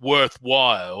it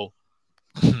worthwhile?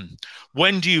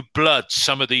 When do you blood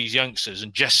some of these youngsters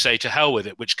and just say to hell with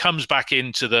it, which comes back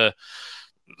into the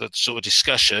sort of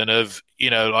discussion of,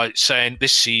 like saying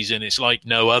this season it's like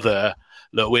no other.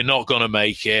 Look, we're not going to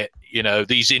make it.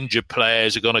 These injured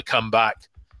players are going to come back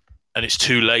and it's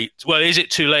too late. Well, is it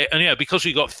too late? And because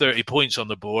we got 30 points on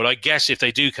the board, I guess if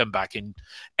they do come back in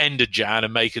end of Jan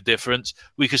and make a difference,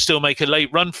 we could still make a late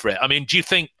run for it. I mean, do you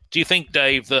think,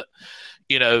 Dave, that,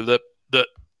 that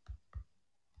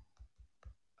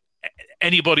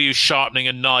anybody who's sharpening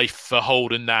a knife for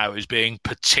Holden now is being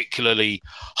particularly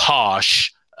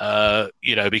harsh,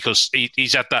 because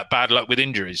he's had that bad luck with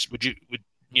injuries?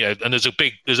 And there's a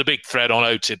big thread on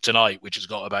OTIB tonight, which has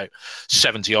got about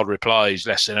 70 odd replies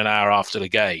less than an hour after the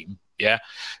game. Yeah.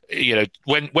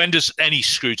 When does any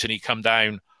scrutiny come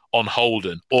down on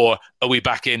Holden, or are we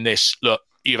back in this? Look,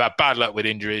 you've had bad luck with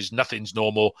injuries. Nothing's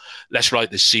normal. Let's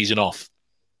write this season off.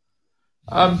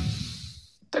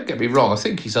 Don't get me wrong. I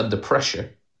think he's under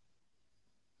pressure.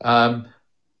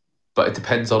 But it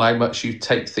depends on how much you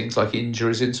take things like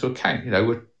injuries into account.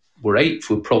 We're 8th.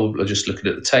 We're probably just looking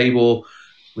at the table.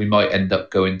 We might end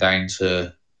up going down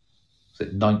to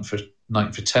 9th or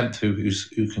 10th.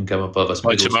 Who can come above us?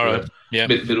 By tomorrow, yeah.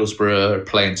 Middlesbrough are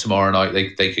playing tomorrow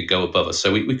night. They could go above us,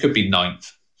 so we could be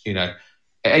 9th. It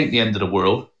ain't the end of the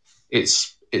world.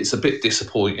 It's a bit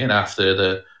disappointing after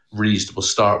the reasonable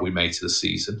start we made to the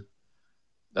season,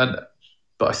 But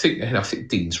I think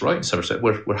Dean's right in some respect.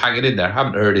 We're hanging in there. I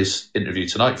haven't heard his interview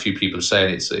tonight. A few people are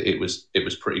saying it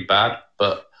was pretty bad,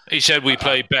 but he said we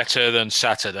played better than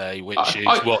Saturday, which is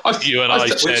what you and I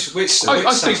said.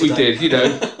 I think we did,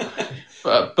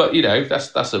 but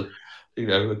that's a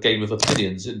a game of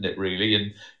opinions, isn't it? Really,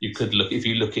 and you could look at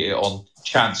it on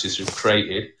chances we've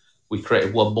created. We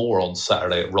created one more on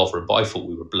Saturday at Rotherham, but I thought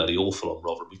we were bloody awful on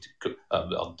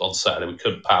Rotherham. On Saturday, we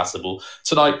couldn't pass the ball.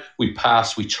 Tonight, we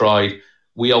passed, we tried.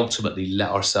 We ultimately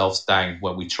let ourselves down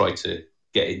when we tried to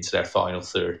get into their final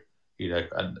third,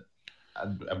 and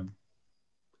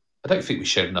I don't think we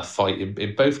showed enough fight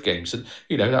in both games. And,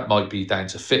 that might be down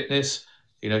to fitness,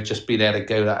 just being able to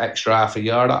go that extra half a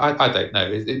yard. I don't know.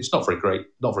 It's not very great,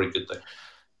 not very good though.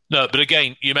 No, but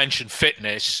again, you mentioned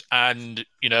fitness, and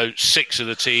 6 of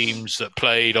the teams that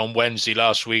played on Wednesday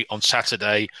last week, on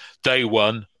Saturday, day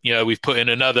one, we've put in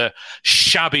another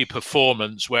shabby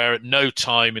performance where at no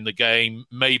time in the game,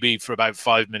 maybe for about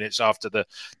 5 minutes after the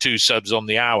 2 subs on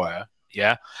the hour,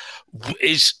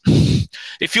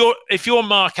 if you're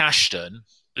Mark Ashton,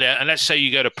 and let's say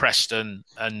you go to Preston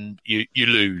and you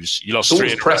lose, you lost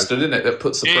 3. It's Preston, isn't it? That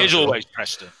puts the pressure. It is always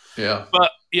Preston. Yeah, but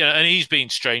and he's been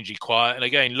strangely quiet. And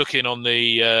again, looking on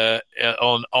the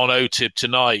on OTIB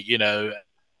tonight,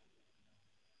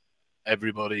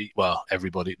 everybody,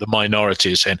 the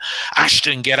minority is saying,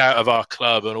 Ashton, get out of our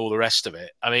club and all the rest of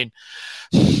it. I mean,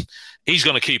 he's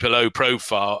going to keep a low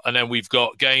profile, and then we've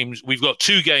got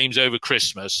 2 games over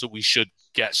Christmas that we should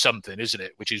get something, isn't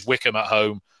it? Which is Wickham at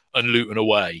home and Luton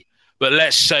away. But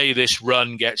let's say this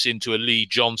run gets into a Lee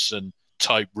Johnson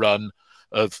type run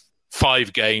of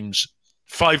 5 games,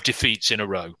 5 defeats in a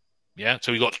row. Yeah.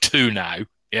 So we've got 2 now.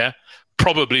 Yeah.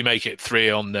 Probably make it 3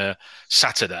 on the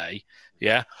Saturday.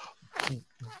 Yeah.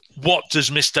 What does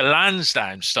Mr.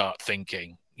 Lansdowne start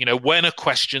thinking? When are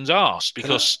questions asked?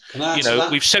 Because,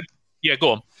 we've said,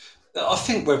 go on. I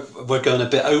think we're going a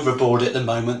bit overboard at the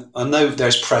moment. I know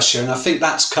there's pressure, and I think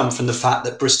that's come from the fact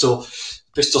that Bristol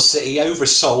City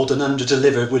oversold and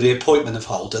underdelivered with the appointment of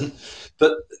Holden.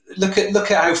 But look at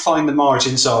how fine the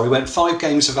margins are. We went 5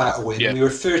 games without a win. Yeah. We were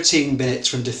 13 minutes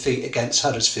from defeat against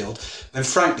Huddersfield. And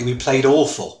frankly, we played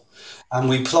awful. And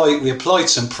we applied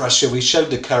some pressure. We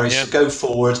showed the courage to go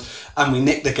forward, and we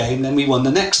nicked the game. Then we won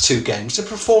the next 2 games. The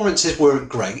performances weren't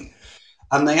great,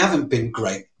 and they haven't been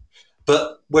great.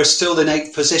 But we're still in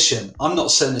 8th position. I'm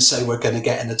not saying to say we're going to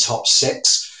get in the top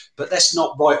 6, but let's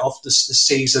not write off the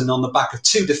season on the back of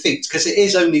 2 defeats, because it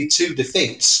is only 2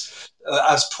 defeats.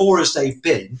 As poor as they've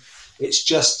been, it's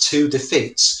just 2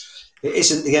 defeats. It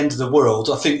isn't the end of the world.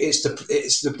 I think it's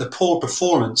the poor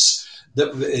performance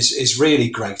that is really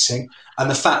grating, and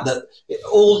the fact that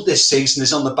all this season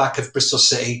is on the back of Bristol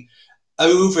City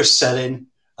overselling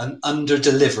and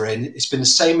under-delivering. It's been the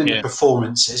same in the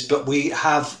performances, but we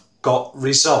have got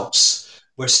results.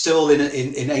 We're still in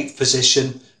 8th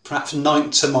position, perhaps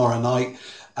 9th tomorrow night,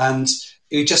 and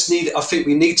we just need. I think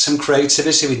we need some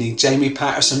creativity. We need Jamie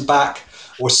Patterson back.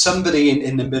 or somebody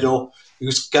in the middle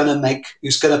who's going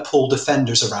to pull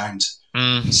defenders around.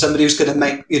 Somebody who's going to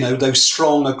make, those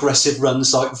strong, aggressive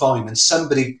runs like Vine. And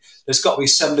there's got to be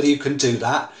somebody who can do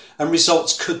that, and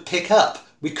results could pick up.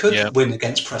 We could win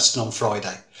against Preston on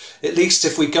Friday. At least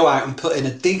if we go out and put in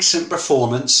a decent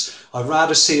performance, I'd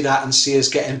rather see that and see us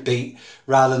getting beat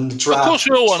rather than drag. Of course,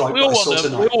 we all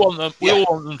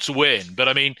want them to win. But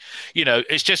I mean,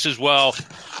 it's just as well.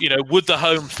 Would the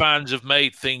home fans have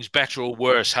made things better or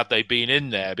worse had they been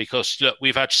in there? Because look,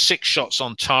 we've had 6 shots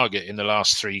on target in the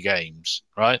last 3 games,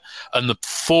 right? And the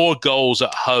 4 goals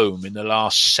at home in the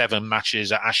last 7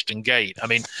 matches at Ashton Gate. I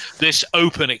mean, this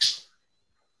open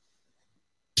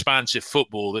expansive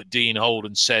football that Dean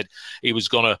Holden said he was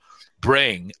going to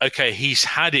bring. Okay, he's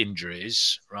had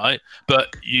injuries, right?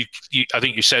 But you I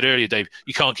think you said earlier, Dave,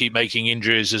 you can't keep making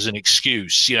injuries as an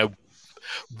excuse.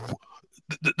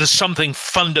 There's something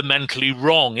fundamentally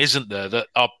wrong, isn't there? That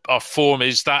our form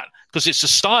is that, because it's a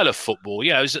style of football.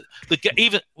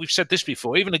 Even we've said this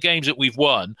before. Even the games that we've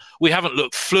won, we haven't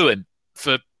looked fluent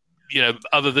for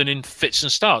other than in fits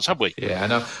and starts, have we? Yeah, I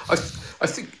know. I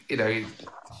think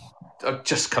I'm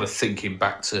just kind of thinking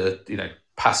back to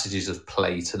passages of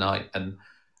play tonight, and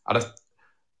I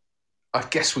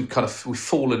guess we've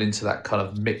fallen into that kind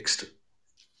of mixed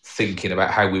thinking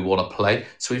about how we want to play.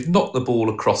 So we've knocked the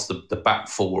ball across the back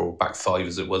 4 or back 5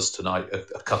 as it was tonight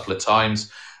a couple of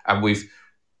times, and we've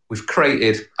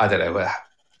created, I don't know,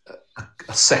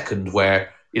 a second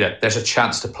where there's a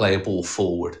chance to play a ball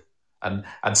forward, and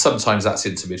sometimes that's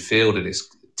into midfield, and it's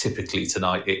typically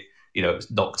tonight it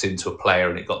was knocked into a player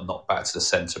and it got knocked back to the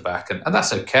centre back, and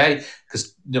that's okay,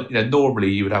 because normally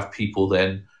you would have people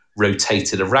then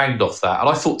rotated around off that. And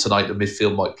I thought tonight the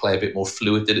midfield might play a bit more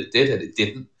fluid than it did, and it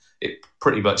didn't. It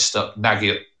pretty much stuck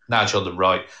Nagy on the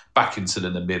right, Backinson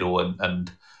in the middle,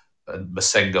 and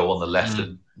Masengo on the left,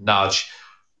 and Nagy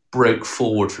broke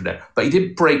forward from there. But he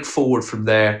didn't break forward from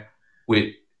there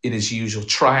in his usual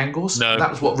triangles. No. And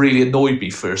that was what really annoyed me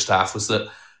first half, was that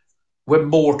when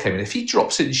Moore came in, if he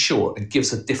drops in short and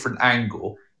gives a different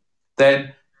angle,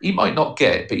 then he might not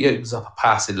get it, but he opens up a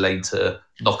passing lane to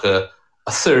knock a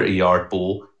 30-yard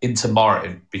ball into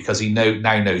Martin, because he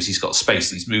now knows he's got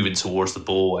space and he's moving towards the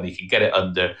ball and he can get it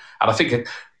under. And I think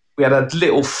we had a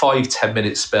little 5-10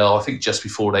 minute spell, I think just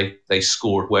before they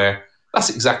scored, where that's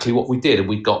exactly what we did. And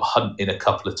we got Hunt in a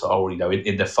couple of times,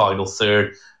 in the final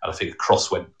third, and I think a cross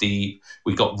went deep.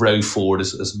 We got Rowe forward,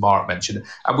 as Mark mentioned,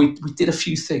 and we did a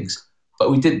few things,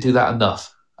 but we didn't do that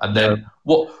enough. And then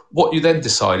what you then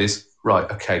decide is, right,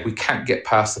 okay, we can't get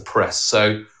past the press.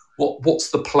 So what's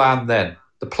the plan then?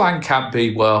 The plan can't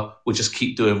be, well, we'll just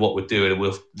keep doing what we're doing and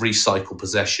we'll recycle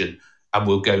possession and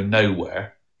we'll go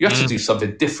nowhere. You have to do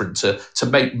something different to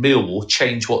make Millwall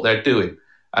change what they're doing.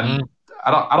 And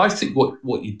I think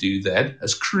what you do then,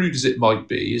 as crude as it might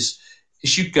be, is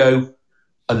you go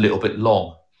a little bit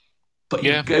long. But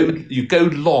you go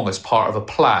long as part of a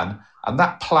plan, and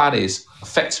that plan is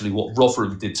effectively what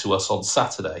Rotherham did to us on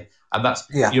Saturday. And that's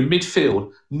your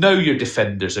midfield know your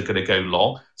defenders are going to go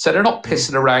long. So they're not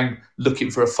pissing around looking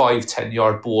for a 5-10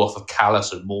 yard ball off of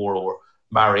Callis or Moore or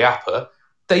Mariappa.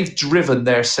 They've driven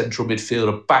their central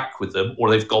midfielder back with them, or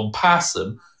they've gone past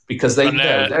them, because they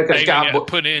know they're going to gamble.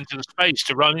 Put it into the space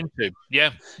to run into.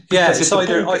 Yeah. Yeah, it's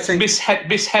either, I think,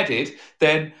 misheaded,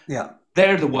 then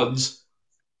they're the ones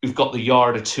who've got the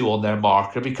yard or two on their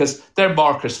marker, because their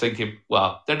marker's thinking,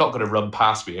 well, they're not going to run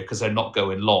past me here because they're not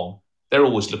going long. They're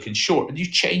always looking short, and you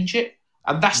change it.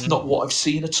 And that's not what I've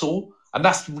seen at all. And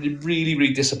that's really,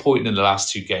 really disappointing in the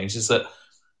last 2 games, is that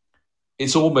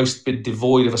it's almost been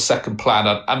devoid of a second plan.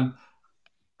 And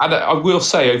I will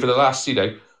say, over the last,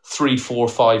 3, 4,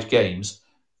 5 games,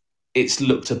 it's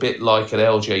looked a bit like an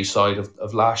LJ side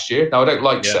of last year. Now, I don't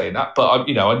like saying that, but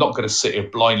I'm not going to sit here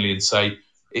blindly and say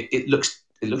it looks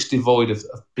devoid of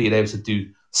being able to do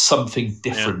something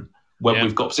different when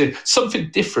we've got something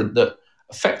different that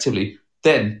effectively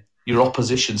then your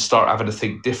opposition start having to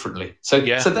think differently. So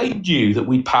they knew that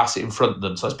we'd pass it in front of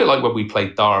them. So it's a bit like when we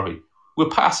played Derby.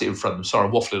 We'll pass it in front of them. Sorry,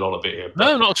 I'm waffling on a bit here.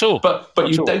 No, not at all. But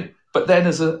you don't. But then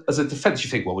as a defence, you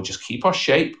think, well, we'll just keep our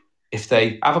shape. If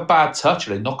they have a bad touch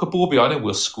or they knock a ball behind them,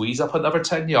 we'll squeeze up another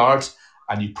 10 yards,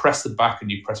 and you press them back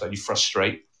and you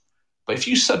frustrate. But if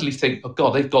you suddenly think, oh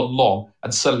God, they've gone long,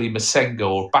 and suddenly Masengo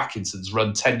or Backinson's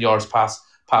run 10 yards past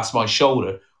my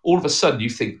shoulder, all of a sudden you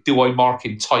think, do I mark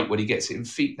him tight when he gets it in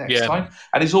feet next time?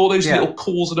 And it's all those little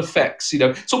cause and effects.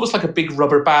 It's almost like a big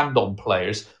rubber band on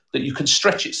players, that you can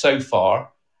stretch it so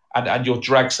far and you'll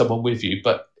drag someone with you.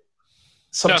 But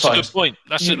sometimes that's a good point.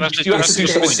 You have to do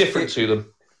something different to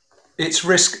them. it's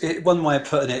risk. One way of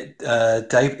putting it,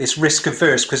 Dave, it's risk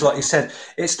averse because, like you said,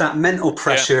 it's that mental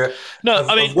pressure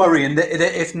of worrying that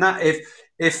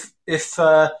if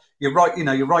you're right,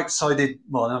 your right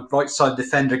side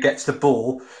defender gets the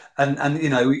ball and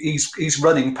he's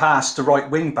running past the right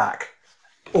wing back,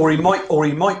 or he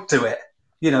might do it.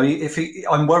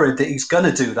 I'm worried that he's going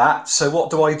to do that. So what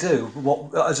do I do?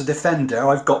 What, as a defender,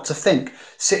 I've got to think.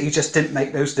 City just didn't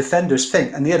make those defenders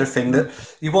think. And the other thing that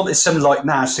you wanted someone like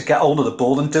Nash to get hold of the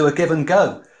ball and do a give and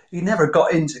go. He never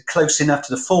got in close enough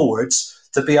to the forwards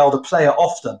to be able to play it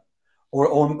off them,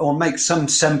 or make some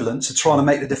semblance of trying to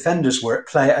make the defenders work,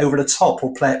 play it over the top,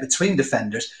 or play it between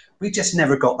defenders. We just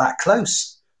never got that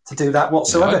close to do that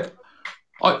whatsoever.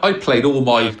 I played all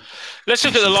my. Let's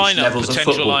look at the lineup,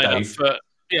 potential football, lineup.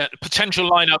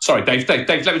 Potential lineup. Sorry, Dave. Let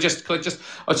me just.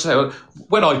 I'd say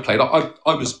when I played, I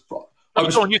was. Go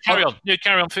on, you carry on. You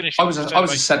carry on. Finish. I was a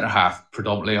centre half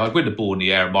predominantly. I'd win the ball in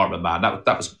the air and mark my man.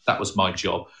 That was my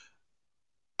job.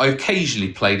 I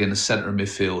occasionally played in the centre of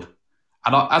midfield,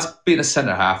 and as being a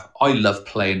centre half, I loved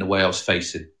playing the way I was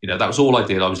facing. That was all I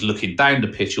did. I was looking down the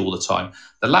pitch all the time.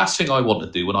 The last thing I wanted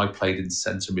to do when I played in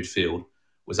centre midfield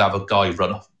was have a guy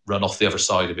run off the other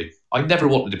side of me. I never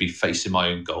wanted to be facing my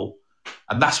own goal.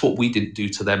 And that's what we didn't do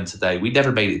to them today. We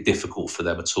never made it difficult for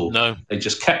them at all. No. They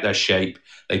just kept their shape.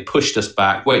 They pushed us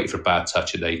back, waited for a bad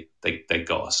touch, and they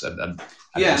got us. And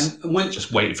just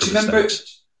waited for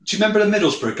mistakes. Do you remember the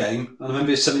Middlesbrough game? I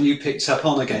remember it's something you picked up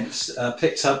on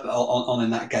in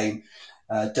that game,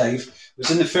 Dave. It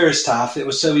was in the first half. It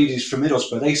was so easy for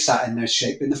Middlesbrough. They sat in their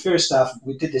shape. In the first half,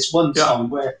 we did this one time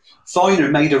where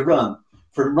Viner made a run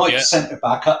from centre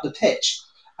back up the pitch.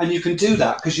 And you can do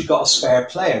that because you've got a spare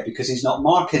player because he's not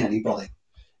marking anybody.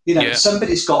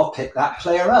 Somebody's got to pick that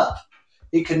player up.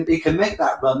 He can make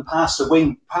that run past the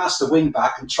wing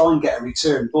back and try and get a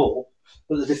return ball.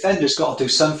 But the defender's got to do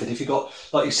something. If you got,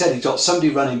 like you said, you've got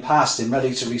somebody running past him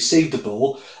ready to receive the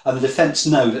ball, and the defence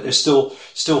know that there's still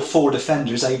four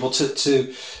defenders able to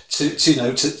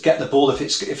get the ball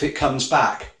if it comes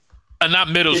back. And that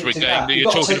Middlesbrough game that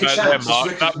you're talking about there,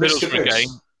 Mark, that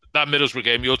Middlesbrough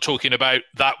game, you're talking about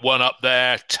that one up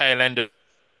there, tail end of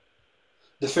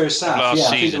the first half. Last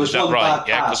season, I think there was is that one right?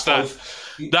 bad pass.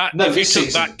 If you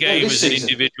took that game as an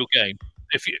individual game,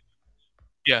 if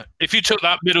you took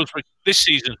that Middlesbrough this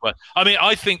season's one, I mean,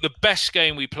 I think the best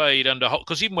game we played under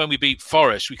because even when we beat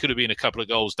Forest, we could have been a couple of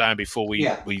goals down before we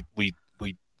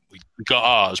got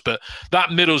ours. But that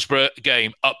Middlesbrough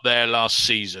game up there last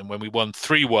season when we won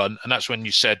 3-1, and that's when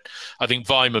you said, I think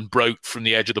Vyman broke from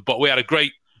the edge of the box. We had a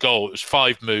great goal. It was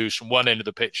 5 moves from one end of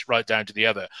the pitch right down to the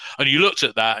other. And you looked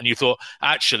at that and you thought,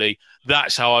 actually,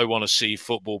 that's how I want to see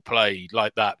football played,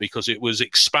 like that, because it was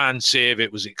expansive,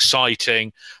 it was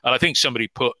exciting. And I think somebody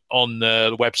put on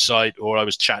the website, or I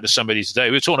was chatting to somebody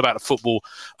today, we were talking about the football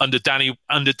under Danny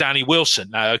Wilson.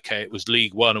 Now, okay, it was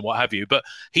League One and what have you, but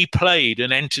he played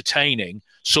an entertaining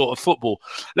sort of football.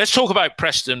 Let's talk about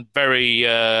Preston very,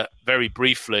 very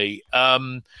briefly.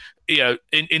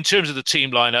 In terms of the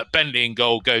team lineup, Bentley in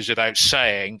goal goes without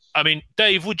saying. I mean,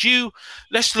 Dave,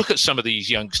 let's look at some of these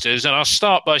youngsters, and I'll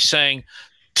start by saying,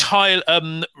 Tyler,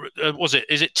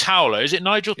 is it Towler? Is it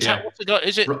Nigel Towler? Yeah. What's the guy?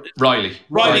 Is it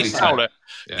Riley Towler?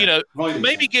 Yeah.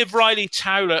 Maybe give Riley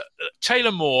Towler,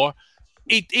 Taylor Moore.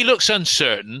 He looks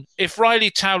uncertain. If Riley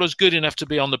Towler's good enough to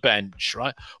be on the bench,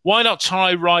 right? Why not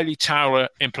try Riley Towler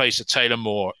in place of Taylor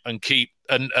Moore and keep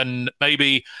and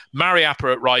maybe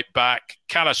Mariappa at right back,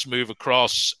 Callas move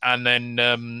across, and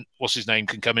then what's his name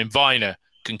can come in, Viner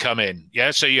can come in.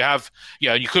 Yeah, so you have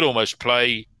you could almost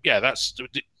play. Yeah, that's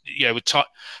with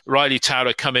Riley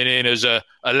Towler coming in as a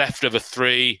left of a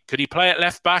 3. Could he play at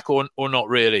left back or not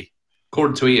really?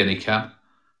 According to Ian, he can.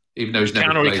 Even though he's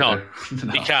never played there.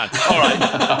 No. He can. All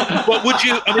right. Well,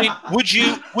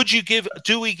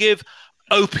 do we give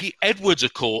Opie Edwards a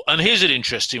call? And here's an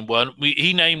interesting one.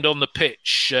 He named on the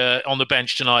pitch, on the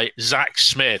bench tonight, Zach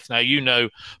Smith. Now, you know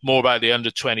more about the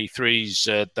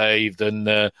under-23s, Dave,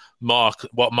 than Mark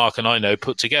and I know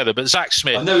put together. But Zach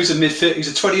Smith... I know he's a midfielder. He's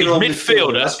a 20-year-old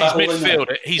midfielder. He's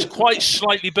midfielder. He's quite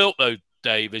slightly built, though,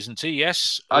 Dave, isn't he?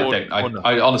 Yes? I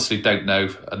honestly don't know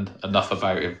enough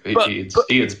about him.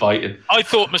 Ian's biting. I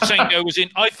thought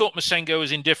Masengo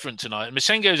was indifferent tonight. And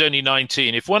Masengo's only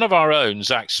 19. If one of our own,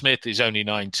 Zach Smith, is only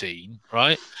 19,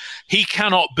 right? He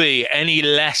cannot be any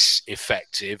less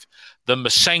effective than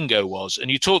Masengo was. And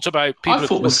you talked about people. I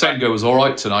thought Masengo was all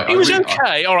right tonight. He was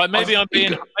okay. All right, maybe I'm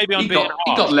being harsh.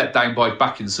 He got let down by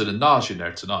Backinson and Naj in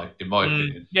there tonight, in my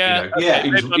opinion. Yeah,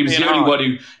 he was the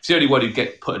only one who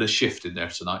get put in a shift in there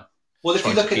tonight. Well, if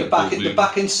you look at the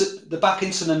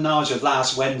Backinson and Naj of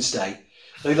last Wednesday,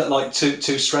 they look like two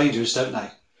strangers, don't they?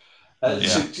 They're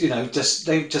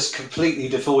just completely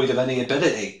devoid of any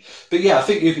ability. But yeah, I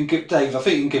think you can give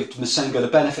Masengo the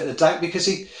benefit of the doubt because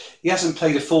he hasn't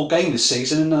played a full game this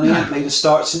season and he hasn't made a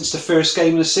start since the first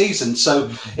game of the season.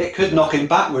 So it could knock him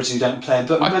backwards if you don't play him.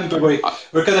 But remember,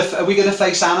 are we going to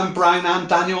face Alan Brown and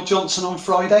Daniel Johnson on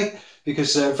Friday?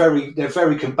 Because they're very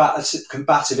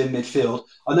combative in midfield.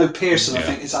 I know Pearson, I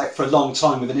think, is out for a long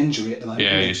time with an injury at the moment.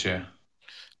 Yeah, he is, yeah.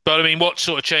 But I mean, what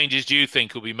sort of changes do you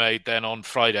think will be made then on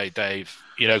Friday, Dave?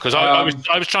 Because I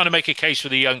was trying to make a case for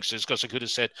the youngsters because I could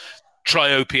have said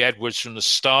try Opie Edwards from the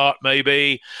start,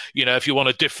 maybe. If you want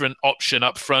a different option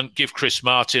up front, give Chris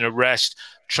Martin a rest.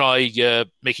 Try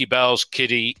Mickey Bell's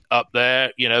kiddie up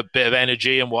there, a bit of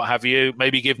energy and what have you.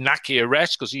 Maybe give Naki a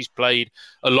rest because he's played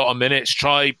a lot of minutes.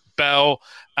 Try Bell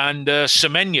and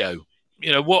Semenyo.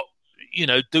 What?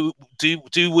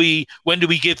 When do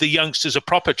we give the youngsters a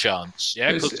proper chance?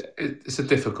 Yeah, it's a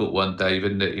difficult one, Dave,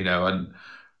 isn't it? And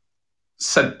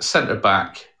centre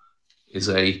back is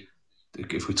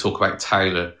if we talk about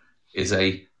Taylor, is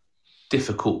a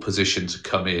difficult position to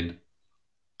come in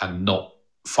and not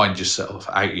find yourself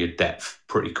out of your depth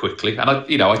pretty quickly. And I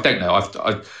don't know.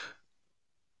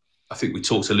 I think we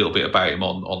talked a little bit about him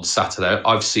on Saturday.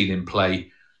 I've seen him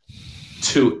play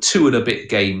two and a bit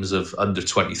games of under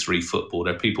 23 football.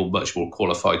 There are people much more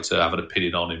qualified to have an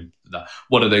opinion on him.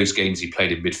 One of those games he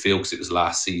played in midfield because it was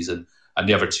last season, and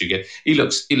the other two games he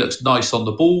looks nice on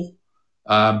the ball.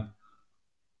 And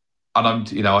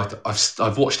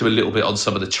I've watched him a little bit on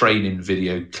some of the training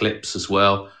video clips as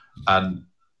well, and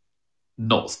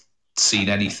not seen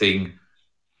anything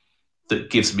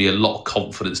that gives me a lot of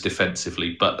confidence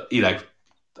defensively. But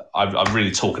I'm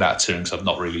really talking out of turn because I've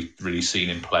not really seen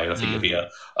him play. I think it'd be a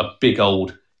big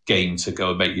old game to go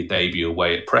and make your debut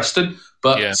away at Preston.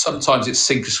 But sometimes it's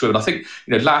sink or swim. And I think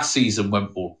last season when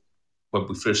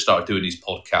we first started doing these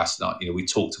podcasts, we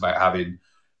talked about having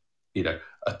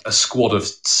a squad of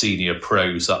senior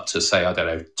pros up to say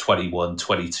 21,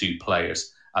 22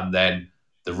 players, and then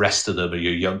the rest of them are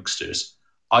your youngsters.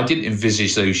 I didn't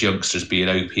envisage those youngsters being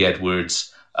Opie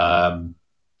Edwards.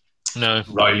 No,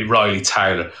 Riley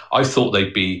Taylor. I thought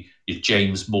they'd be your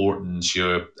James Mortons,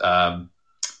 your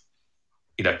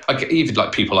even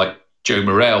like people like Joe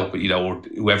Morrell, but or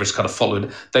whoever's kind of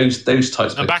following those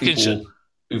types of people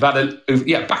who've had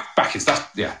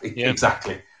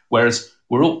exactly. Whereas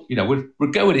we're all we're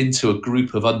going into a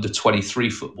group of under 23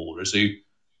 footballers who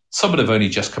some of them have only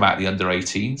just come out of the under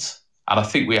 18s, and I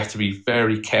think we have to be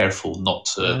very careful not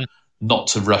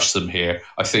to rush them here.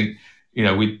 I think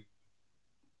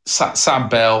Sam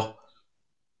Bell,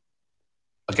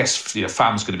 I guess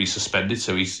Fam's going to be suspended,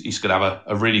 so he's going to have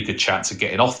a really good chance of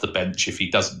getting off the bench if he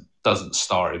doesn't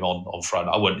start him on Friday.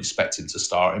 I wouldn't expect him to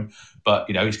start him, but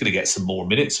he's going to get some more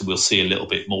minutes, and we'll see a little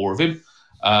bit more of him.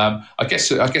 I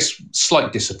guess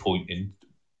slight disappointing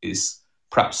is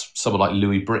perhaps someone like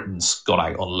Louis Britton's gone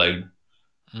out on loan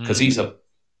because he's a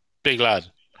big lad.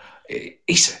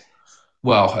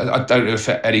 Well, I don't know if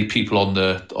any people on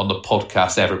the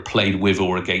podcast ever played with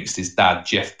or against his dad,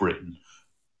 Jeff Britton,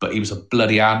 but he was a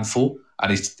bloody handful,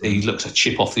 and he looks a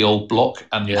chip off the old block.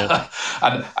 And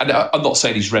and I'm not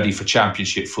saying he's ready for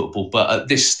Championship football, but at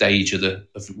this stage of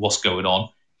what's going on,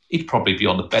 he'd probably be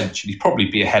on the bench, and he'd probably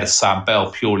be ahead of Sam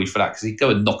Bell purely for that because he'd go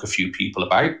and knock a few people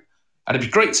about, and it'd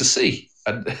be great to see.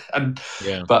 But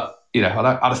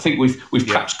I think we've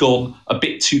perhaps gone a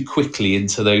bit too quickly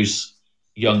into those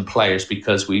young players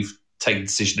because we've taken a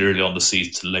decision early on the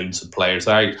season to loan some players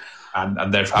out,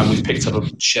 and we've picked up a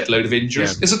shed load of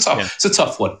injuries. It's a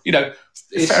tough one.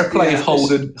 Fair play if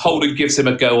Holden gives him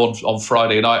a go on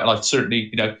Friday night, and I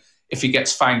certainly if he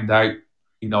gets found out,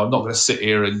 I'm not going to sit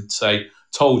here and say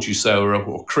told you so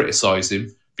or criticise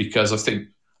him, because I think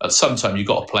at some time you've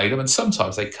got to play them, and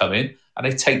sometimes they come in and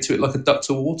they take to it like a duck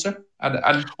to water.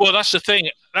 And well, that's the thing.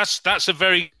 That's a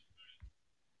very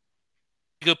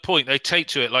good point. They take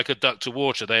to it like a duck to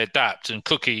water. They adapt. And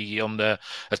Cookie on a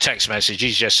text message,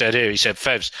 he's just said here, he said,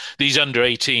 Fevs, these under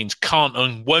 18s can't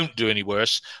and won't do any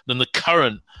worse than the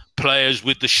current players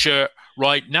with the shirt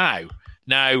right now.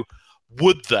 Now,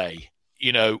 would they?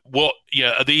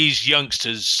 Are these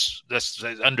youngsters, that's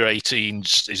under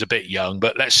 18s is a bit young,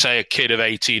 but let's say a kid of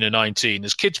 18 or 19,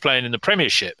 there's kids playing in the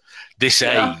Premiership this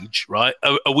age, right?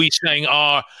 Are we saying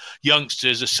our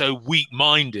youngsters are so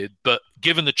weak-minded, but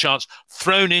given the chance,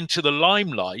 thrown into the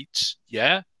limelight,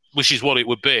 which is what it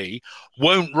would be,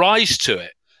 won't rise to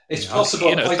it? It's possible.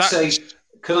 I'd say,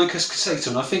 can I just say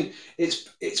something? I think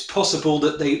it's possible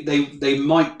that they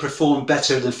might perform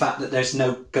better than the fact that there's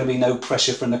going to be no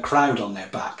pressure from the crowd on their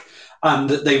back. and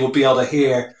that they will be able to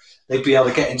hear. They'd be able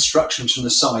to get instructions from the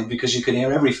side because you can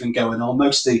hear everything going on.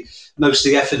 Mostly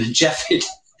effing and jeffing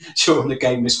during the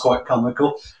game is quite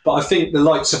comical. But I think the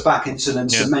likes of Backinson and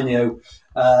Semenyo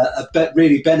have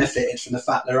really benefited from the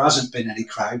fact there hasn't been any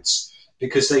crowds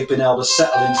because they've been able to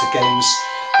settle into games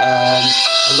a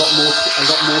lot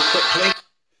more quickly.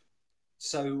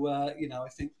 So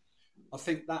I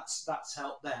think that's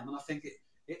helped them, and I think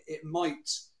it might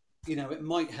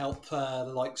help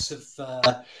the likes of.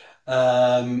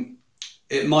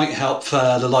 It might help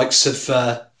the likes of.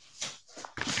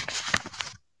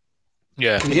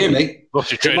 Yeah. Can you hear me?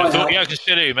 What's your train of thought? Yeah, I can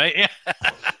still hear you, mate. Yeah.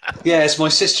 Yes, my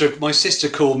sister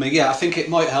called me. Yeah, I think it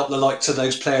might help the likes of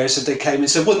those players if they came in.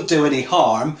 So it wouldn't do any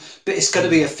harm, but it's going to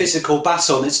be a physical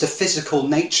battle, and it's the physical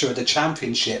nature of the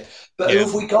championship. But who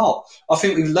have we got? I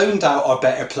think we've loaned out our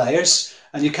better players,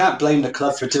 and you can't blame the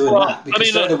club for doing that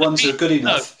because they're the ones who are good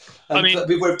enough. But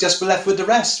we were just left with the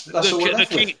rest. That's all we're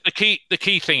left with. The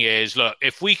key thing is, look,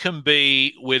 if we can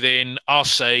be within, I'll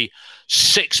say,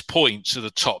 6 points of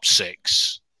the top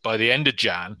 6 by the end of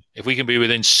Jan, if we can be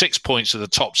within 6 points of the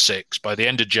top 6 by the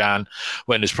end of Jan,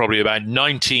 when there's probably about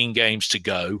 19 games to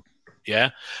go,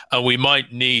 yeah, and we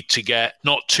might need to get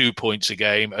not 2 points a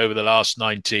game over the last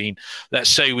 19. Let's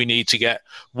say we need to get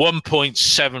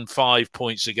 1.75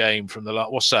 points a game from the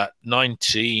last. What's that?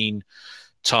 19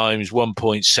 times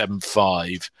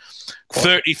 1.75,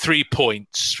 33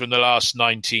 points from the last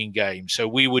 19 games. So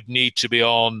we would need to be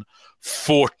on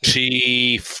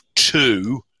 42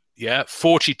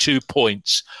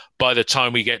 points by the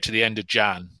time we get to the end of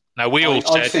Jan. Now I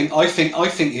think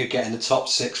you're getting the top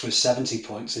 6 with 70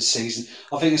 points this season.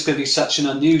 I think it's going to be such an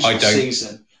unusual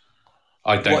season.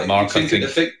 I don't, Mark. I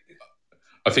think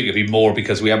it'll be more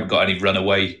because we haven't got any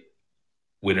runaway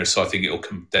winners, so I think it'll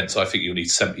condense. I think you'll need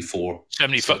 74.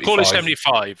 75. Call it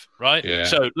 75, right? Yeah.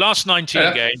 So last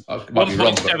 19 games,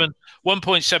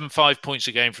 1.75 points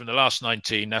a game from the last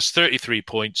 19. That's 33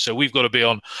 points. So we've got to be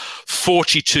on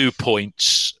 42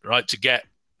 points, right, to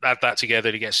add that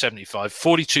together to get 75.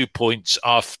 42 points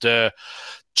after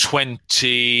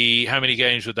 20. How many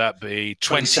games would that be?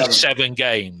 27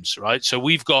 games, right? So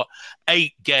we've got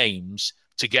 8 games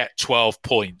to get 12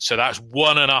 points. So that's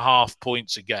 1.5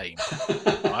 points a game,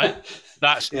 right?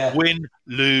 That's win,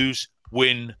 lose,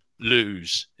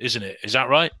 isn't it? Is that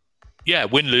right? Yeah,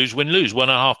 win, lose,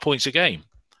 1.5 points a game.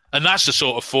 And that's the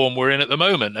sort of form we're in at the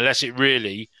moment, unless it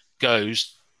really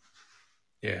goes.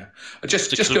 Yeah.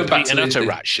 Just going back to the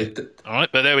rat shit. All right,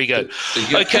 but there we go.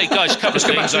 Okay, guys, couple of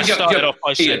things. I started off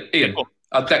by saying... Ian,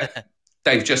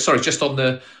 Dave, just on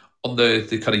the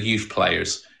kind of youth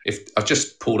players. If I've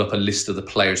just pulled up a list of the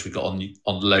players we got on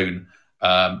loan,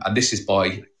 and this is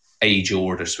by age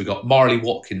order. So we've got Marley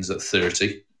Watkins at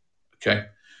 30. Okay.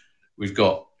 We've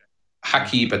got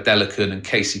Haki Badelikun and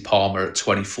Casey Palmer at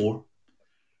 24.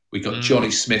 We've got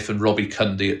Johnny Smith and Robbie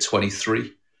Cundy at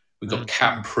 23. We've got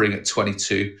Cam Pring at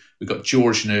 22. We've got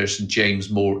George Nurse and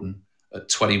James Morton at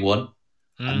 21.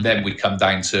 And then we come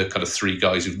down to kind of 3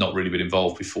 guys who've not really been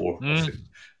involved before.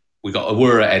 We got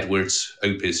Awura Edwards,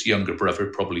 Opie's younger brother,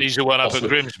 probably. He's the one up at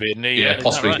Grimsby, isn't he? Yeah,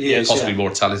 possibly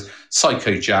more talented.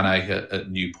 Psycho Jane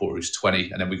at Newport, who's 20,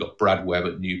 and then we got Brad Webb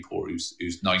at Newport,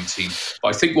 who's 19.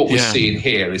 But I think what we're seeing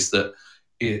here is that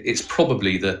it's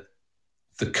probably the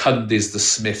Cundys, the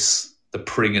Smiths, the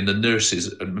Pring, and the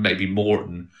Nurses, and maybe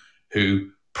Morton, who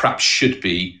perhaps should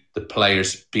be the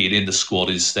players being in the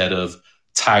squad instead of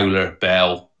Towler,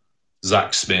 Bell,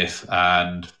 Zach Smith,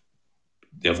 and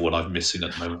the other one I'm missing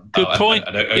at the moment. Good point.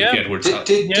 And Edwards.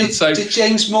 Did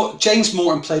James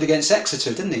Morton played against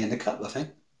Exeter, didn't he, in the cup, I think?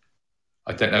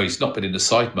 I don't know. He's not been in the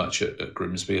side much at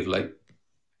Grimsby of late.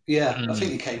 Yeah, I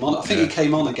think he came on. He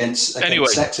came on against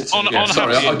Exeter.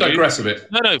 Sorry, I digress a bit.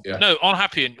 No. On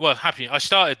Happy. I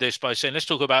started this by saying, let's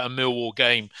talk about a Millwall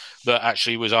game that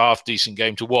actually was a half-decent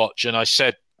game to watch. And I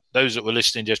said, those that were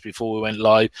listening just before we went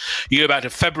live, you go back to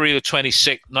February the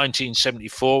 26th,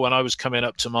 1974, when I was coming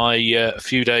up to my a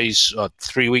few days,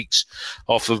 3 weeks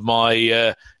off of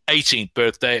my 18th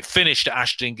birthday. It finished at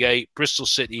Ashton Gate, Bristol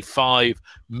City 5,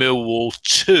 Millwall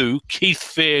 2. Keith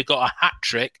Fear got a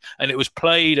hat-trick, and it was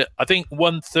played at, I think,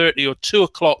 1:30 or 2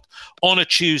 o'clock on a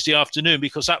Tuesday afternoon,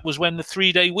 because that was when the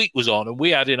 3-day week was on, and we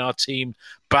had in our team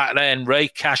back then Ray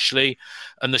Cashley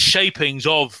and the shapings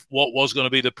of what was going to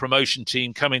be the promotion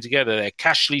team coming together there.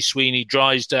 Cashley, Sweeney,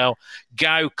 Drysdale,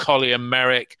 Gow, Collier,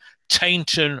 Merrick,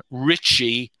 Tainton,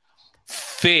 Ritchie,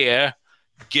 Fear,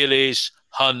 Gillies,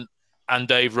 Hunt, and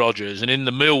Dave Rogers. And in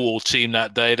the Millwall team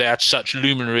that day, they had such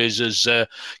luminaries as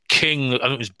King, I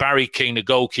think it was Barry King, the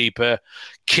goalkeeper.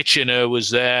 Kitchener was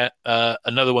there.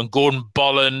 Another one, Gordon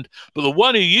Bolland. But the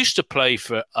one who used to play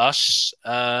for us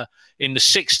in the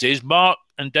 60s. Mark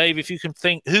and Dave, if you can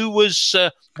think, who was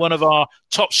one of our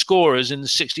top scorers in the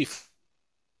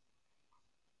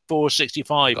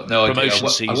 64-65 promotion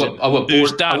season?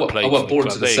 Whose dad played for the club?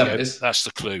 To the 70s. That's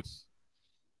the clue.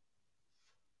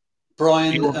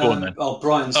 Brian. Brian. All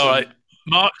right,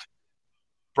 Mark.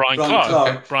 Brian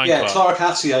Clark. Clark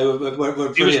Attio were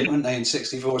brilliant, weren't they, in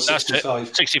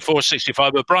 64-65?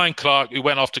 64-65. But Brian Clark, who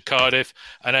went off to Cardiff,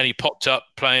 and then he popped up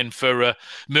playing for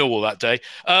Millwall that day.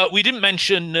 We didn't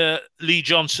mention Lee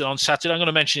Johnson on Saturday. I'm going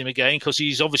to mention him again because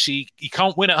he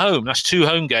can't win at home. That's 2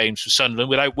 home games for Sunderland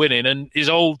without winning. And his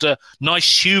old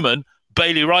nice human,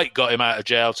 Bailey Wright, got him out of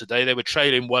jail today. They were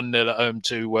trailing 1-0 at home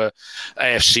to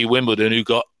AFC Wimbledon, who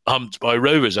got humped by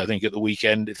Rovers, I think, at the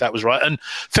weekend, if that was right. And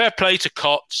fair play to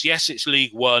Cots. Yes, it's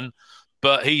League One,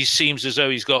 but he seems as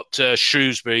though he's got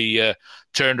Shrewsbury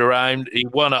turned around. He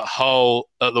won at Hull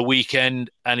at the weekend,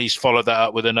 and he's followed that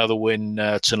up with another win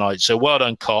tonight. So well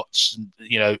done, Cots.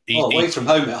 Away from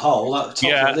home at Hull, that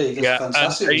top of the league is a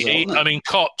fantastic result, isn't it? I mean,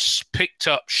 Cots picked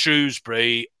up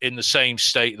Shrewsbury in the same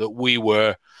state that we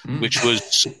were, which,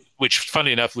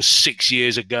 funny enough, was 6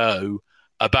 years ago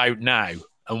about now.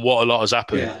 And what a lot has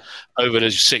happened over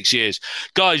those 6 years.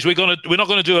 Guys, we're not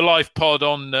going to do a live pod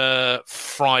on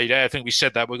Friday. I think we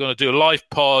said that. We're going to do a live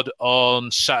pod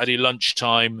on Saturday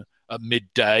lunchtime at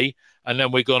midday. And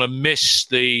then we're going to miss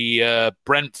the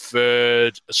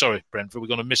Brentford. We're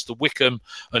going to miss the Wickham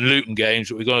and Luton games.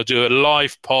 But we're going to do a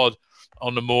live pod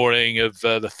on the morning of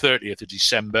the 30th of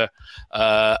December.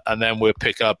 And then we'll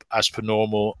pick up as per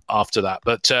normal after that.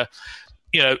 But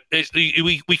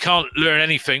we can't learn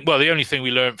anything. Well, the only thing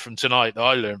I learned from tonight,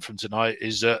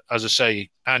 is that, as I say,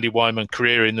 Andy Wyman,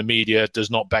 career in the media,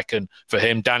 does not beckon for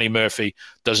him. Danny Murphy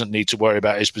doesn't need to worry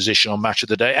about his position on Match of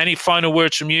the Day. Any final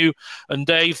words from you and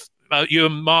Dave? You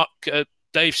and Mark,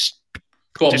 Dave.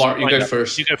 Go on, Mark. You go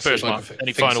first. You go first, Mark.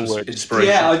 Any final words?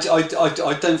 Yeah, I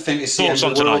don't think it's the end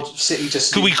of the world. City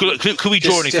just could we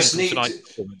draw anything from tonight's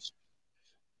performance?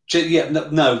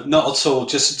 No, not at all.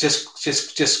 Just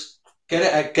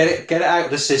get it out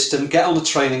of the system. Get on the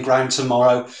training ground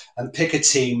tomorrow and pick a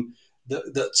team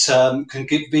that can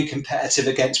be competitive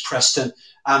against Preston.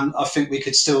 And I think we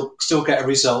could still get a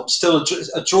result. Still,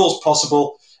 a draw's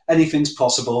possible. Anything's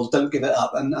possible. Don't give it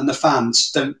up. And the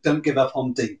fans don't give up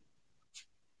on Dean.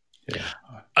 Yeah.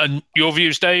 And your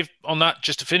views, Dave, on that?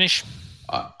 Just to finish,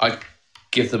 I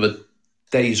give them a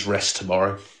day's rest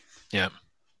tomorrow. Yeah.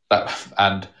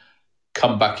 And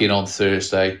come back in on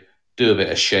Thursday. Do a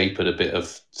bit of shape and a bit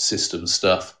of system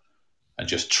stuff, and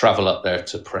just travel up there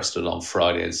to Preston on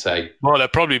Friday and say, well, they'll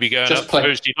probably be going up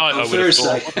Thursday night. I would have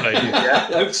thought. I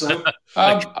hope so.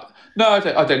 No,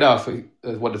 I don't know.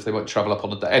 I wonder if they won't travel up on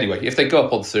the day. Anyway, if they go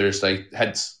up on Thursday,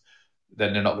 then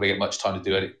they're not going to get much time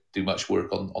to do much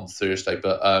work on Thursday.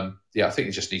 But I think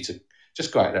you just need to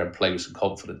just go out there and play with some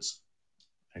confidence.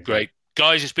 Great.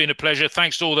 Guys, it's been a pleasure.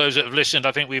 Thanks to all those that have listened.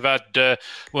 I think we've had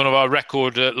one of our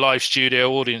record live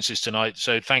studio audiences tonight.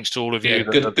 So thanks to all of you.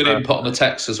 Good input on the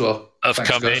text as well. Have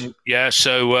come in. Yeah,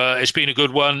 so it's been a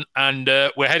good one. And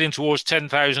we're heading towards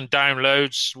 10,000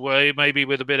 downloads. Maybe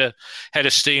with a bit of head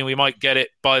of steam, we might get it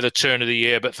by the turn of the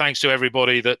year. But thanks to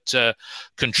everybody that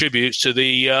contributes to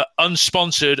the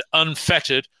unsponsored,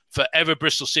 unfettered Forever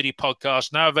Bristol City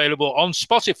podcast, now available on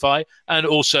Spotify and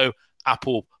also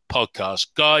Apple Podcast.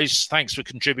 Guys, thanks for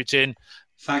contributing.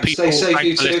 Thanks. People, stay safe,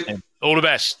 you too. Listening. All the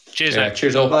best. Cheers.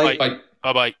 Cheers all. Bye.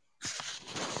 Bye.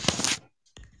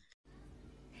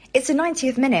 It's the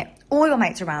 90th minute. All your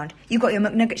mates around. You've got your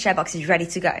McNugget share boxes ready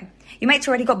to go. Your mates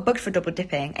already got booked for double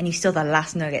dipping, and you still the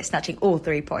last nugget, snatching all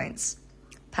 3 points.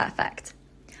 Perfect.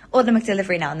 Order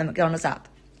McDelivery now on the McDonald's app.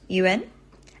 You in?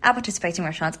 At participating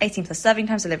restaurants, 18 plus serving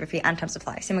times, delivery fee, and time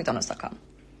supply. See mcdonalds.com.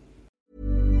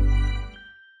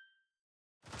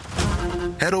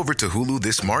 Head over to Hulu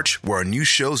this March, where our new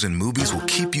shows and movies will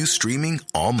keep you streaming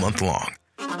all month long.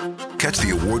 Catch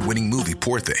the award-winning movie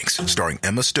Poor Things, starring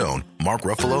Emma Stone, Mark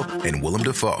Ruffalo, and Willem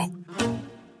Dafoe.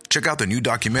 Check out the new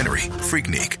documentary,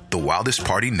 Freaknik, The Wildest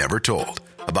Party Never Told,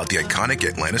 about the iconic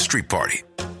Atlanta street party.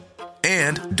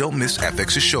 And don't miss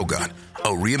FX's Shogun, a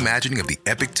reimagining of the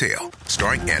epic tale,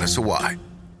 starring Anna Sawai.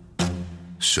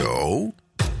 So,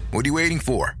 what are you waiting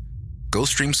for? Go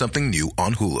stream something new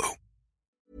on Hulu.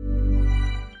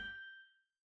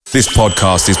 This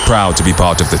podcast is proud to be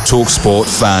part of the TalkSport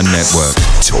Fan Network.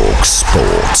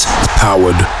 TalkSport.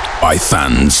 Powered by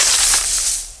fans.